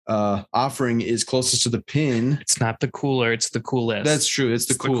offering is closest to the pin. It's not the cooler, it's the coolest. That's true. It's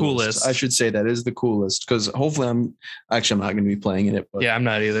the coolest. I should say that is the coolest because hopefully I'm not going to be playing in it. But, yeah, I'm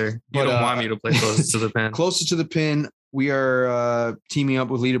not either. You don't want me to play closest to the pin. Closest to the pin. We are teaming up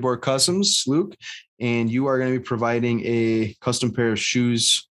with Leaderboard Customs, Luke, and you are going to be providing a custom pair of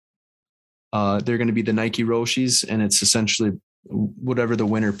shoes They're going to be the Nike Roshis, and it's essentially whatever the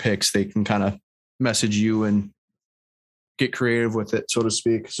winner picks, they can kind of message you and get creative with it, so to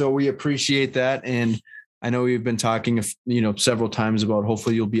speak. So we appreciate that. And I know we've been talking, several times about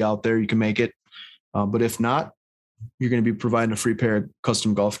hopefully you'll be out there, you can make it. But if not, you're going to be providing a free pair of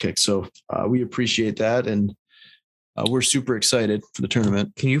custom golf kicks. So we appreciate that. And we're super excited for the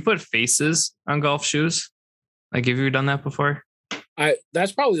tournament. Can you put faces on golf shoes? Like, have you done that before?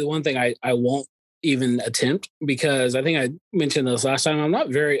 That's probably the one thing I won't even attempt, because I think I mentioned this last time. I'm not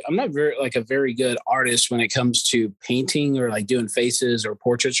very like a very good artist when it comes to painting or like doing faces or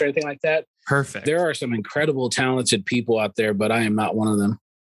portraits or anything like that. Perfect. There are some incredible, talented people out there, but I am not one of them.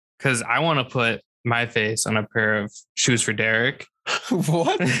 Because I want to put my face on a pair of shoes for Derek.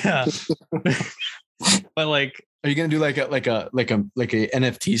 What? Yeah. But like, are you gonna do like a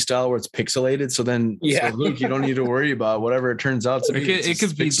NFT style where it's pixelated? So then, yeah, so look, you don't need to worry about whatever it turns out to be. It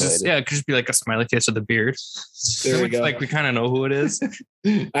could be just, it could just be like a smiley face with a beard. There we go. Like, we kind of know who it is.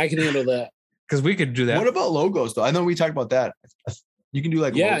 I can handle that. Because we could do that. What about logos though? I know we talked about that. You can do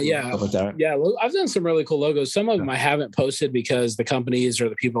like yeah, stuff like that. Yeah, I've done some really cool logos. Some of them I haven't posted because the companies or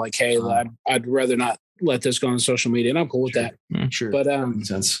the people like, hey, I'd rather not let this go on social media, and I'm cool with that. Sure, but makes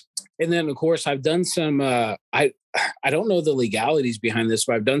sense. And then of course I've done some. I don't know the legalities behind this,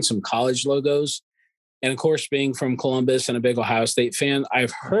 but I've done some college logos. And of course, being from Columbus and a big Ohio State fan,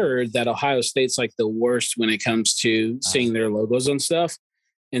 I've heard that Ohio State's like the worst when it comes to seeing their logos on stuff.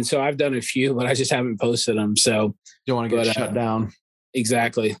 And so I've done a few, but I just haven't posted them. So don't want to get shut down.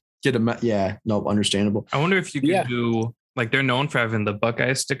 Exactly. Understandable. I wonder if you could do, like, they're known for having the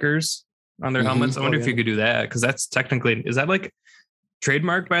Buckeye stickers on their helmets. I wonder if you could do that, because that's technically, is that like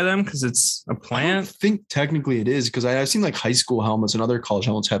trademarked by them because it's a plant? I think technically it is, because I've seen like high school helmets and other college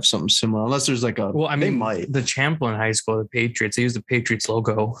helmets have something similar, unless there's like a, well, I mean, the Champlin High School, the Patriots, they use the Patriots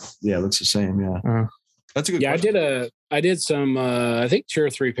logo. Yeah, it looks the same. Yeah. That's a good question. I did some, I think 2 or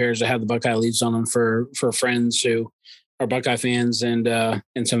 3 pairs that had the Buckeye leaves on them for friends who are Buckeye fans, and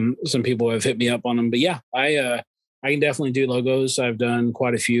some people have hit me up on them. But yeah, I can definitely do logos. I've done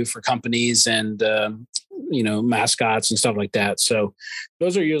quite a few for companies and, mascots and stuff like that. So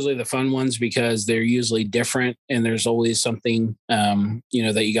those are usually the fun ones because they're usually different, and there's always something, that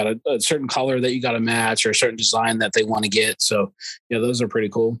you got a certain color that you got to match, or a certain design that they want to get. So, those are pretty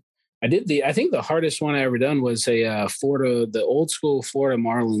cool. I think the hardest one I ever done was the old school Florida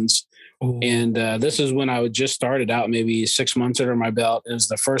Marlins. Ooh. And this is when I just started out, maybe 6 months under my belt. It was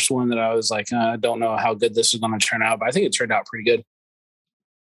the first one that I was like, I don't know how good this is going to turn out, but I think it turned out pretty good.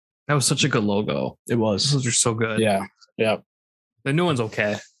 That was such a good logo. It was. Those are so good. Yeah. Yeah. The new one's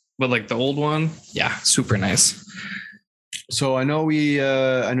okay, but like the old one, yeah, super nice. So I know you're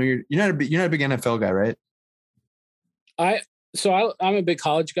not a big NFL guy, right? I'm a big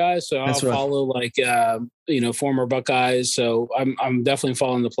college guy, so I'll follow former Buckeyes. So I'm definitely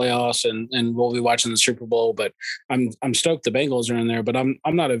following the playoffs, and we'll be watching the Super Bowl. But I'm stoked the Bengals are in there. But I'm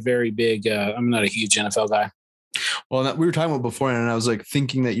not a very big I'm not a huge NFL guy. Well, we were talking about before, and I was like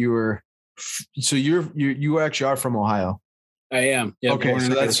thinking that you were. So you actually are from Ohio. I am. Yeah. Okay,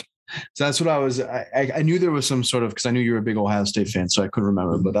 so that's what I was. I knew there was some sort of, because I knew you were a big Ohio State fan, so I couldn't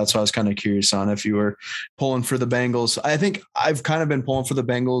remember. But that's why I was kind of curious on if you were pulling for the Bengals. I think I've kind of been pulling for the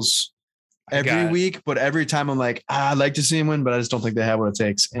Bengals every week, but every time I'm like, I'd like to see them win, but I just don't think they have what it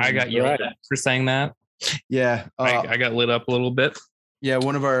takes. And I got yelled at for saying that. Yeah, I got lit up a little bit. Yeah,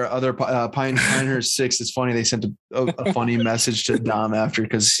 one of our other Pinehurst 6 is funny. They sent a funny message to Dom after,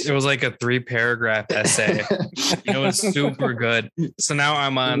 because it was like a 3-paragraph essay. It was super good. So now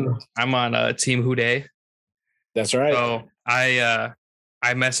I'm on Team Houday. That's right. So I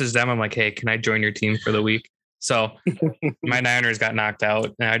messaged them. I'm like, hey, can I join your team for the week? So my Niners got knocked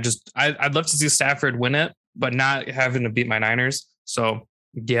out, and I'd love to see Stafford win it, but not having to beat my Niners. So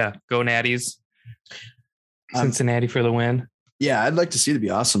yeah, go Natties. Cincinnati for the win. Yeah, I'd like to see it. It'd be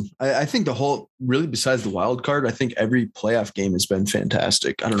awesome. I think really besides the wild card, I think every playoff game has been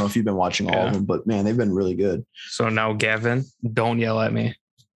fantastic. I don't know if you've been watching all of them, but man, they've been really good. So now, Gavin, don't yell at me.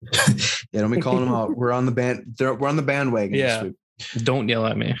 Yeah, don't be calling them out. We're on the bandwagon. Yeah, don't yell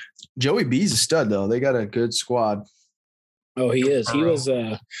at me. Joey B's a stud, though. They got a good squad. Oh, he is. He was.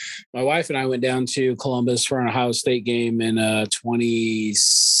 My wife and I went down to Columbus for an Ohio State game in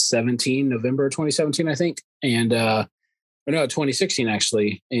 2017, November 2017, I think, and. No, 2016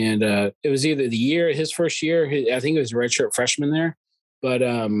 actually, and it was either his first year. I think it was a redshirt freshman there, but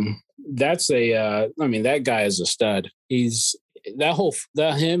that's that guy is a stud. He's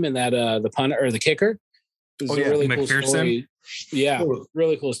him and the punter or the kicker. It's a really cool story. Yeah,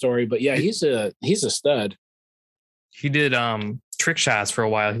 really cool story. But yeah, he's a stud. He did trick shots for a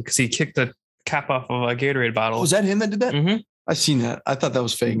while because he kicked the cap off of a Gatorade bottle. Was that him that did that? Mm-hmm. I seen that. I thought that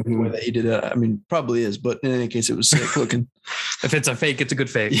was fake the way that he did it. I mean, probably is, but in any case, it was sick looking. If it's a fake, it's a good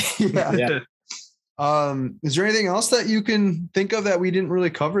fake. Yeah. Is there anything else that you can think of that we didn't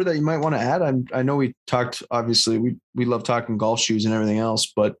really cover that you might want to add? I know we talked, obviously we love talking golf shoes and everything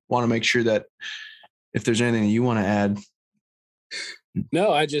else, but want to make sure that if there's anything that you want to add.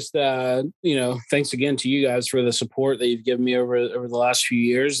 No, I just, thanks again to you guys for the support that you've given me over the last few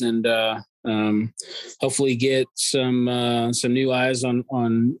years, and hopefully get some new eyes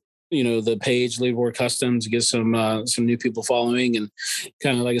on the page Leaderboard Customs, get some new people following, and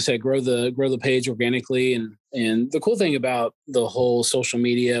kind of, like I said, grow the page organically. And the cool thing about the whole social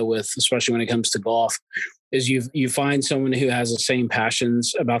media, especially when it comes to golf, is you find someone who has the same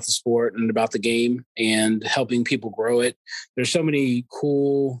passions about the sport and about the game and helping people grow it. There's so many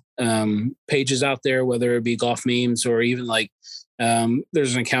cool pages out there, whether it be golf memes or even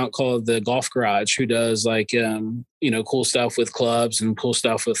there's an account called the Golf Garage who does cool stuff with clubs and cool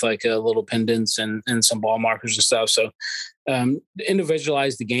stuff with little pendants and some ball markers and stuff. So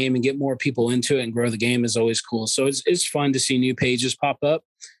individualize the game and get more people into it and grow the game is always cool. So it's fun to see new pages pop up,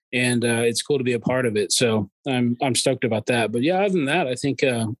 and it's cool to be a part of it. So I'm stoked about that. But yeah, other than that, I think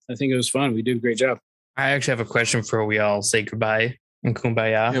it was fun. We did a great job. I actually have a question for we all say goodbye and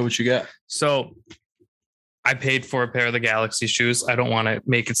kumbaya. Yeah, what you got? So I paid for a pair of the Galaxy shoes. I don't want to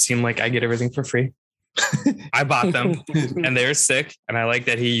make it seem like I get everything for free. I bought them and they're sick. And I like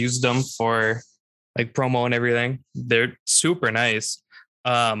that he used them for promo and everything. They're super nice.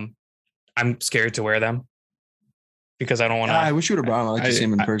 I'm scared to wear them because I don't want to. I wish you would have brought them. I like to see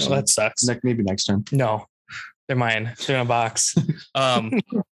them in person. That sucks. Maybe next time. No, they're mine. They're in a box. I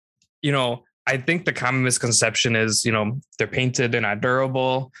think the common misconception is, they're painted, they're not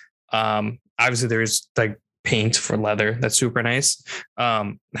durable. Obviously there's paint for leather. That's super nice.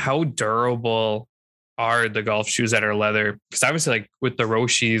 How durable are the golf shoes that are leather? Because obviously with the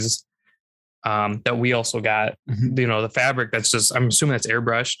Roshis that we also got, the fabric that's just, I'm assuming that's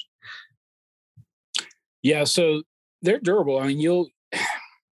airbrushed. Yeah. So they're durable. I mean,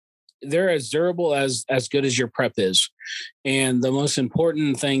 they're as durable as good as your prep is. And the most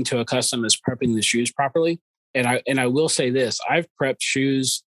important thing to a custom is prepping the shoes properly. And I will say this, I've prepped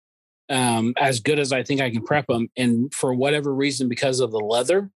shoes as good as I think I can prep them. And for whatever reason, because of the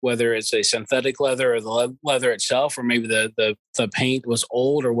leather, whether it's a synthetic leather or the leather itself, or maybe the paint was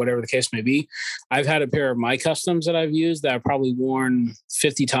old or whatever the case may be, I've had a pair of my customs that I've used that I've probably worn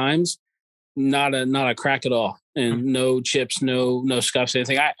 50 times, not a crack at all, and no chips, no scuffs,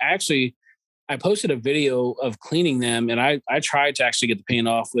 anything. I posted a video of cleaning them, and I tried to actually get the paint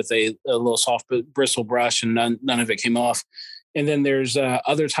off with a little soft bristle brush, and none of it came off. And then there's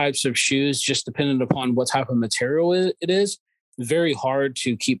other types of shoes, just dependent upon what type of material it is. Very hard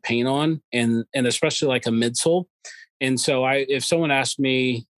to keep paint on, and especially a midsole. And so if someone asked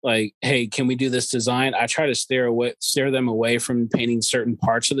me hey, can we do this design? I try to steer them away from painting certain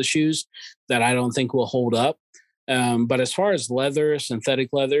parts of the shoes that I don't think will hold up. But as far as leather, synthetic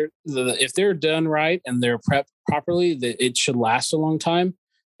leather, if they're done right and they're prepped properly, it should last a long time.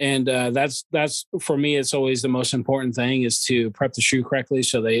 And that's for me, it's always the most important thing is to prep the shoe correctly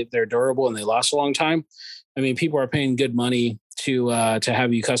so they're durable and they last a long time. I mean, people are paying good money to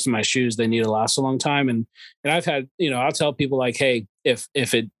have you customize shoes. They need to last a long time. And I've had, I'll tell people hey, if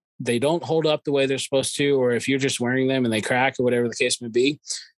they don't hold up the way they're supposed to, or if you're just wearing them and they crack or whatever the case may be,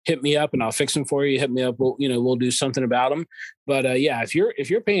 hit me up and I'll fix them for you. Hit me up. We'll do something about them. But if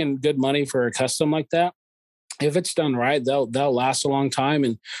you're paying good money for a custom like that, if it's done right, they'll last a long time.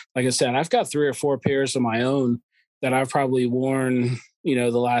 And like I said, I've got 3 or 4 pairs of my own that I've probably worn, the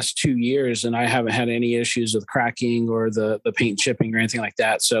last 2 years, and I haven't had any issues with cracking or the paint chipping or anything like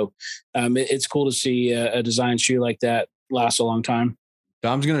that. So it's cool to see a design shoe like that last a long time.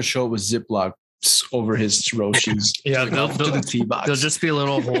 Dom's going to show it with Ziploc over his Roshis. Yeah, to the tee box. There'll just be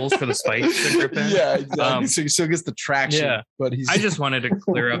little holes for the spikes to grip in. Yeah, exactly. So he still gets the traction. Yeah, but I just wanted to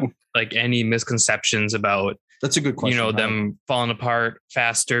clear up any misconceptions about that's a good question. Them falling apart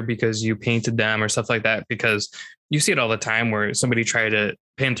faster because you painted them or stuff like that. Because you see it all the time where somebody tried to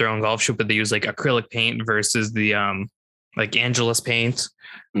paint their own golf shoe, but they use acrylic paint versus the Angelus paint.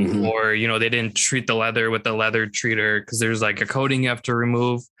 Mm-hmm. Or they didn't treat the leather with the leather treater because there's a coating you have to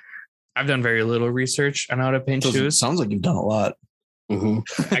remove. I've done very little research on how to paint shoes. Sounds like you've done a lot.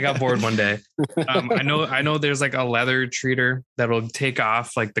 Mm-hmm. I got bored one day. I know there's a leather treater that'll take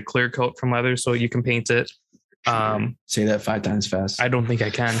off the clear coat from leather so you can paint it. Say that 5 times fast. I don't think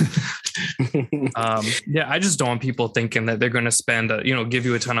I can. I just don't want people thinking that they're going to spend give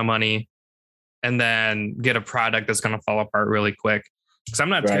you a ton of money and then get a product that's going to fall apart really quick. because I'm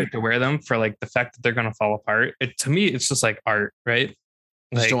not scared to wear them for like the fact that they're going to fall apart. To me, it's just like art, right?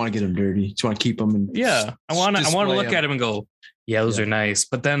 I just don't want to get them dirty. Just want to keep them. And I want to look at them and go, yeah, those are nice.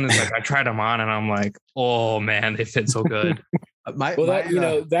 But then it's like I tried them on and I'm like, oh man, they fit so good.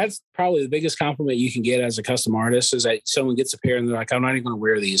 That's probably the biggest compliment you can get as a custom artist is that someone gets a pair and they're like, I'm not even going to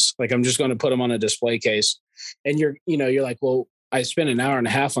wear these. Like, I'm just going to put them on a display case. And you're like, well, I spent an hour and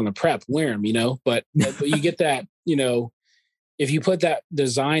a half on the prep, wear them, but you get that, if you put that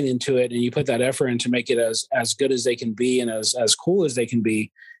design into it and you put that effort in to make it as good as they can be and as cool as they can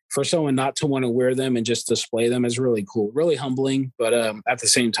be, for someone not to want to wear them and just display them is really cool, really humbling. But at the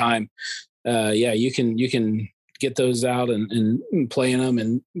same time, you can get those out and play in them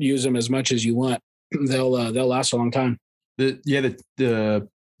and use them as much as you want. They'll last a long time. The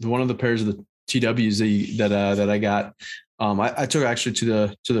one of the pairs of the TWs that I got, I took actually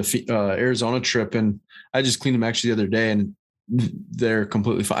to the Arizona trip, and I just cleaned them actually the other day, and they're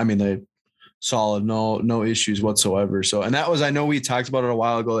completely fine. I mean, they're solid, no issues whatsoever. So, and that was, I know we talked about it a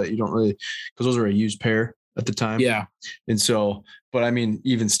while ago that you don't really, because those are a used pair at the time. Yeah. And so, but I mean,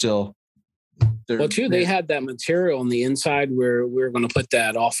 even still, they had that material on the inside where we were going to put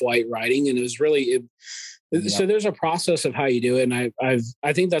that off-white writing, and it was really. So there's a process of how you do it, and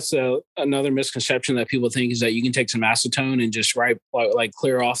I think that's another misconception that people think is that you can take some acetone and just like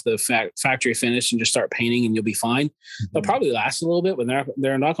clear off the factory finish and just start painting and you'll be fine. Mm-hmm. They'll probably last a little bit, but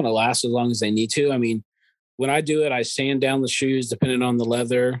they're not going to last as long as they need to. I mean, when I do it, I sand down the shoes depending on the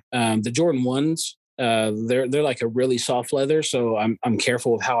leather. The Jordan 1s, they're like a really soft leather, so I'm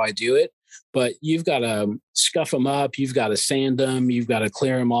careful with how I do it. But you've got to scuff them up. You've got to sand them. You've got to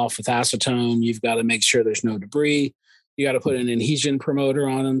clear them off with acetone. You've got to make sure there's no debris. You got to put an adhesion promoter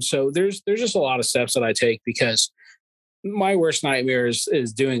on them. So there's just a lot of steps that I take, because my worst nightmare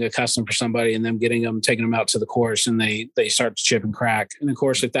is doing a custom for somebody and them taking them out to the course and they start to chip and crack. And of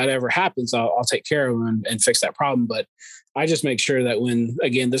course, if that ever happens, I'll take care of them and fix that problem. But I just make sure that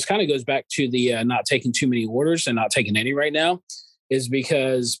this kind of goes back to the not taking too many orders and not taking any right now, is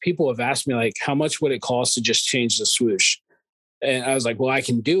because people have asked me, like, how much would it cost to just change the swoosh? And I was like, well, I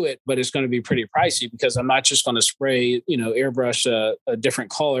can do it, but it's going to be pretty pricey, because I'm not just going to spray, airbrush a different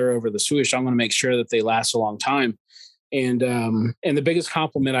color over the swoosh. I'm going to make sure that they last a long time. And the biggest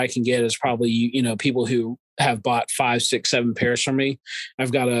compliment I can get is probably, people who have bought 5, 6, 7 pairs from me.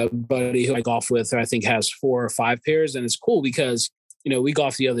 I've got a buddy who I golf with who I think has 4 or 5 pairs. And it's cool because, we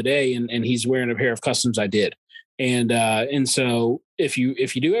golfed the other day and he's wearing a pair of customs I did. And so if you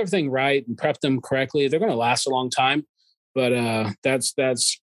do everything right and prep them correctly, they're going to last a long time. But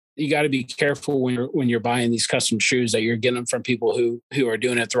that's you got to be careful when you're buying these custom shoes, that you're getting them from people who are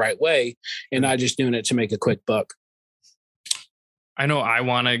doing it the right way and not just doing it to make a quick buck. I know I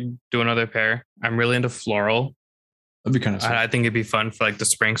want to do another pair. I'm really into floral. That'd be kind of. I think it'd be fun for like the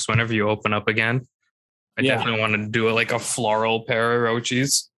spring, so whenever you open up again. I definitely want to do like a floral pair of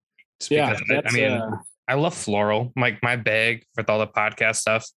Orochis. I love floral. Like my bag with all the podcast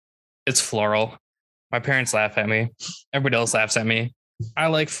stuff, it's floral. My parents laugh at me. Everybody else laughs at me. I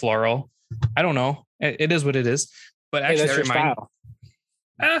like floral. I don't know. It is what it is. But actually, that's your style.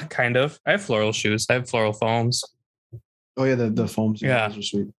 Kind of. I have floral shoes. I have floral foams. Oh yeah, the foams. Yeah, those are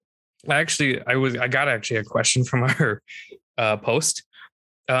sweet. I got a question from our post.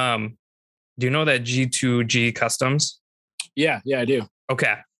 Do you know that G2G Customs? Yeah, I do.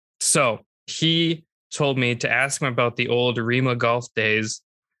 Okay. So he told me to ask him about the old Rima golf days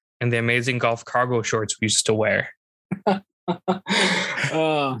and the amazing golf cargo shorts we used to wear.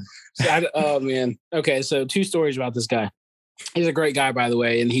 Oh man. Okay. So 2 stories about this guy. He's a great guy, by the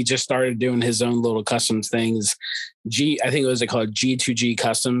way. And he just started doing his own little customs things. I think it was called G2G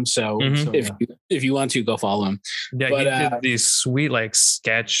Customs. So, if you want to, go follow him. Yeah. But, he did these sweet, like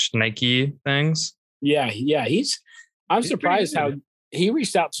sketch Nike things. Yeah. I'm surprised how he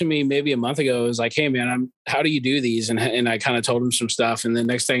reached out to me maybe a month ago. It was like, hey man, how do you do these? And I kind of told him some stuff. And the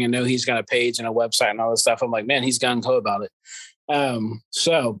next thing I know, he's got a page and a website and all this stuff. I'm like, man, he's gung ho about it.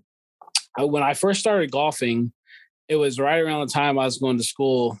 So when I first started golfing, it was right around the time I was going to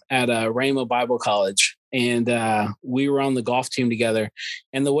school at Rhema Bible College. And we were on the golf team together.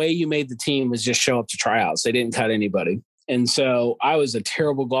 And the way you made the team was just show up to tryouts. They didn't cut anybody. And so I was a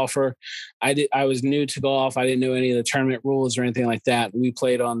terrible golfer. I was new to golf. I didn't know any of the tournament rules or anything like that. We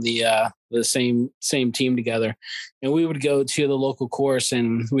played on the same team together, and we would go to the local course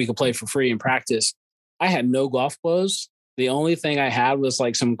and we could play for free and practice. I had no golf clothes. The only thing I had was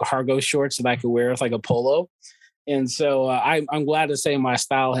like some cargo shorts that I could wear with like a polo. And so I'm glad to say my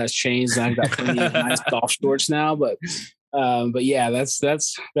style has changed. And I've got plenty of nice golf shorts now. But yeah, that's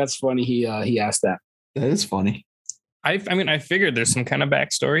funny. He asked that. That is funny. I mean, I figured there's some kind of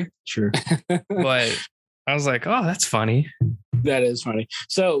backstory, Sure. but I was like, oh, that's funny. That is funny.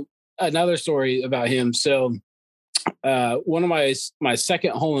 So another story about him. So one of my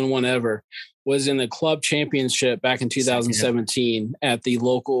second hole-in-one ever was in the club championship back in 2017 at the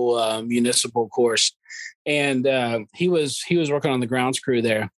local municipal course. And he was working on the grounds crew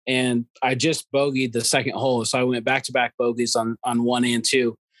there. And I just bogeyed the second hole. So I went back-to-back bogeys on 1 and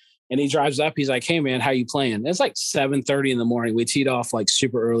 2. And he drives up. He's like, "Hey, man, how you playing?" It's like 7:30 in the morning. We teed off like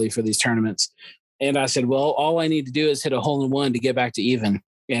super early for these tournaments. And I said, "Well, all I need to do is hit a hole-in-one to get back to even."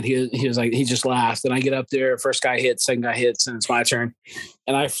 And he was like, he just laughed. And I get up there, first guy hits, second guy hits, and it's my turn.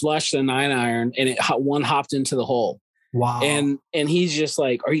 And I flushed the 9-iron, and one hopped into the hole. Wow. And he's just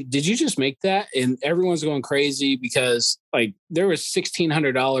like, did you just make that? And everyone's going crazy because like there was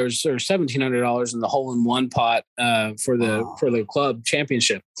 $1,600 or $1,700 in the hole-in-one pot for the club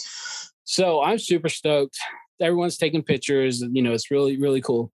championship. So I'm super stoked. Everyone's taking pictures. You know, it's really, really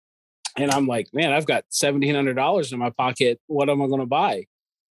cool. And I'm like, man, I've got $1,700 in my pocket. What am I going to buy?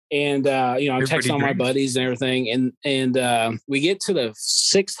 And, I'm texting all my buddies and everything. And we get to the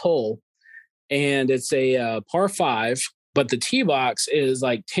 6th hole, and it's a par 5, but the tee box is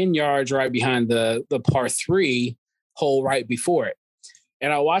like 10 yards right behind the par 3 hole right before it.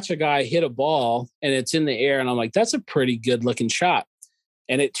 And I watch a guy hit a ball, and it's in the air. And I'm like, that's a pretty good looking shot.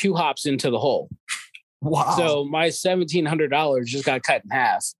 And it 2 hops into the hole. Wow. So my $1,700 just got cut in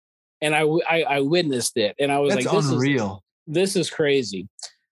half. And I witnessed it. And I was That's like, unreal. This is crazy.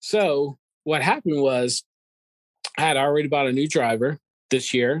 So what happened was I had already bought a new driver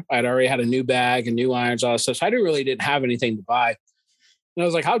this year. I'd already had a new bag and new irons, all that stuff. So I didn't have anything to buy. And I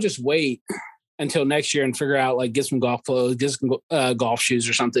was like, I'll just wait until next year and figure out, like, get some golf clothes, get some golf shoes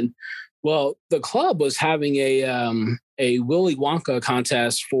or something. Well, the club was having a Willy Wonka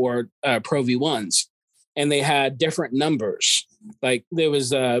contest for Pro V1s, and they had different numbers. Like there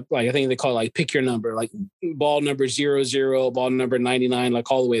was I think they call it like pick your number, like ball number 00, ball number 99,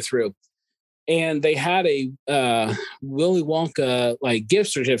 like all the way through. And they had a Willy Wonka like gift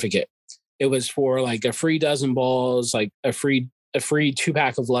certificate. It was for like a free dozen balls, like a free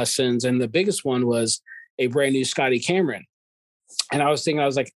 2-pack of lessons, and the biggest one was a brand new Scotty Cameron. And I was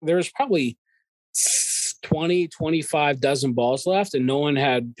like, there's probably 25 dozen balls left, and no one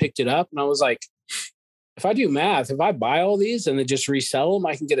had picked it up. And I was like, if I do math, if I buy all these and then just resell them,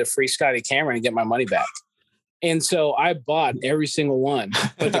 I can get a free Scotty Cameron and get my money back. And so I bought every single one.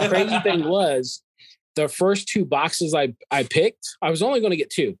 But the crazy thing was, the first 2 boxes I picked, I was only going to get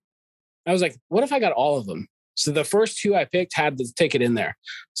 2. I was like, what if I got all of them? So the first 2 I picked had the ticket in there.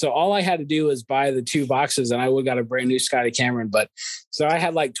 So all I had to do was buy the 2 boxes, and I would have got a brand new Scotty Cameron. But so I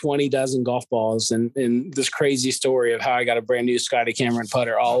had like 20 dozen golf balls, and this crazy story of how I got a brand new Scotty Cameron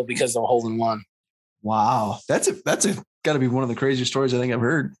putter, all because of a hole-in-one. Wow. That's got to be one of the craziest stories I think I've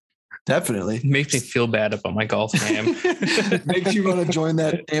heard. Definitely. Makes me feel bad about my golf game. Makes you want to join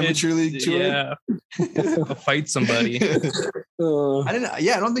that amateur league tour. Yeah. I'll fight somebody. I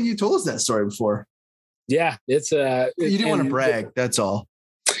don't think you told us that story before. Yeah. It's you didn't want to brag. That's all.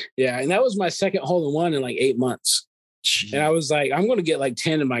 Yeah. And that was my second hole-in-one in like 8 months. Jeez. And I was like, I'm going to get like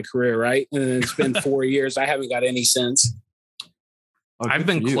 10 in my career. Right. And then it's been 4 years. I haven't got any since. Oh, I've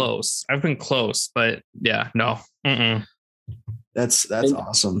been close, but yeah, no. Mm-mm. That's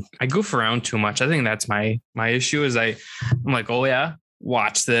awesome. I goof around too much. I think that's my issue is I'm like, oh yeah,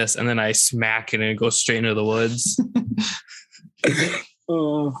 watch this. And then I smack it and it goes straight into the woods.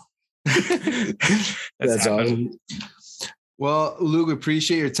 That's awesome. Well, Luke, we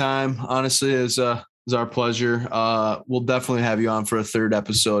appreciate your time. Honestly, it's our pleasure. We'll definitely have you on for a 3rd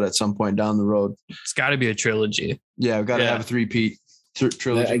episode at some point down the road. It's got to be a trilogy. Yeah, we've got to have a 3-peat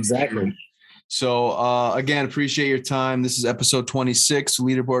trilogy. Yeah, exactly. So again, appreciate your time. This is episode 26,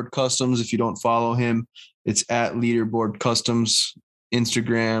 Leaderboard Customs. If you don't follow him, it's at Leaderboard Customs,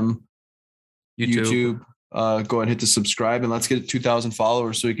 Instagram, YouTube. Go ahead and hit the subscribe, and let's get 2,000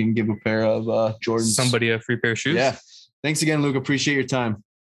 followers so we can give a pair of Jordans. Somebody a free pair of shoes. Yeah. Thanks again, Luke. Appreciate your time.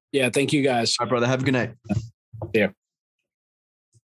 Yeah. Thank you guys. All right, brother. Have a good night. Yeah.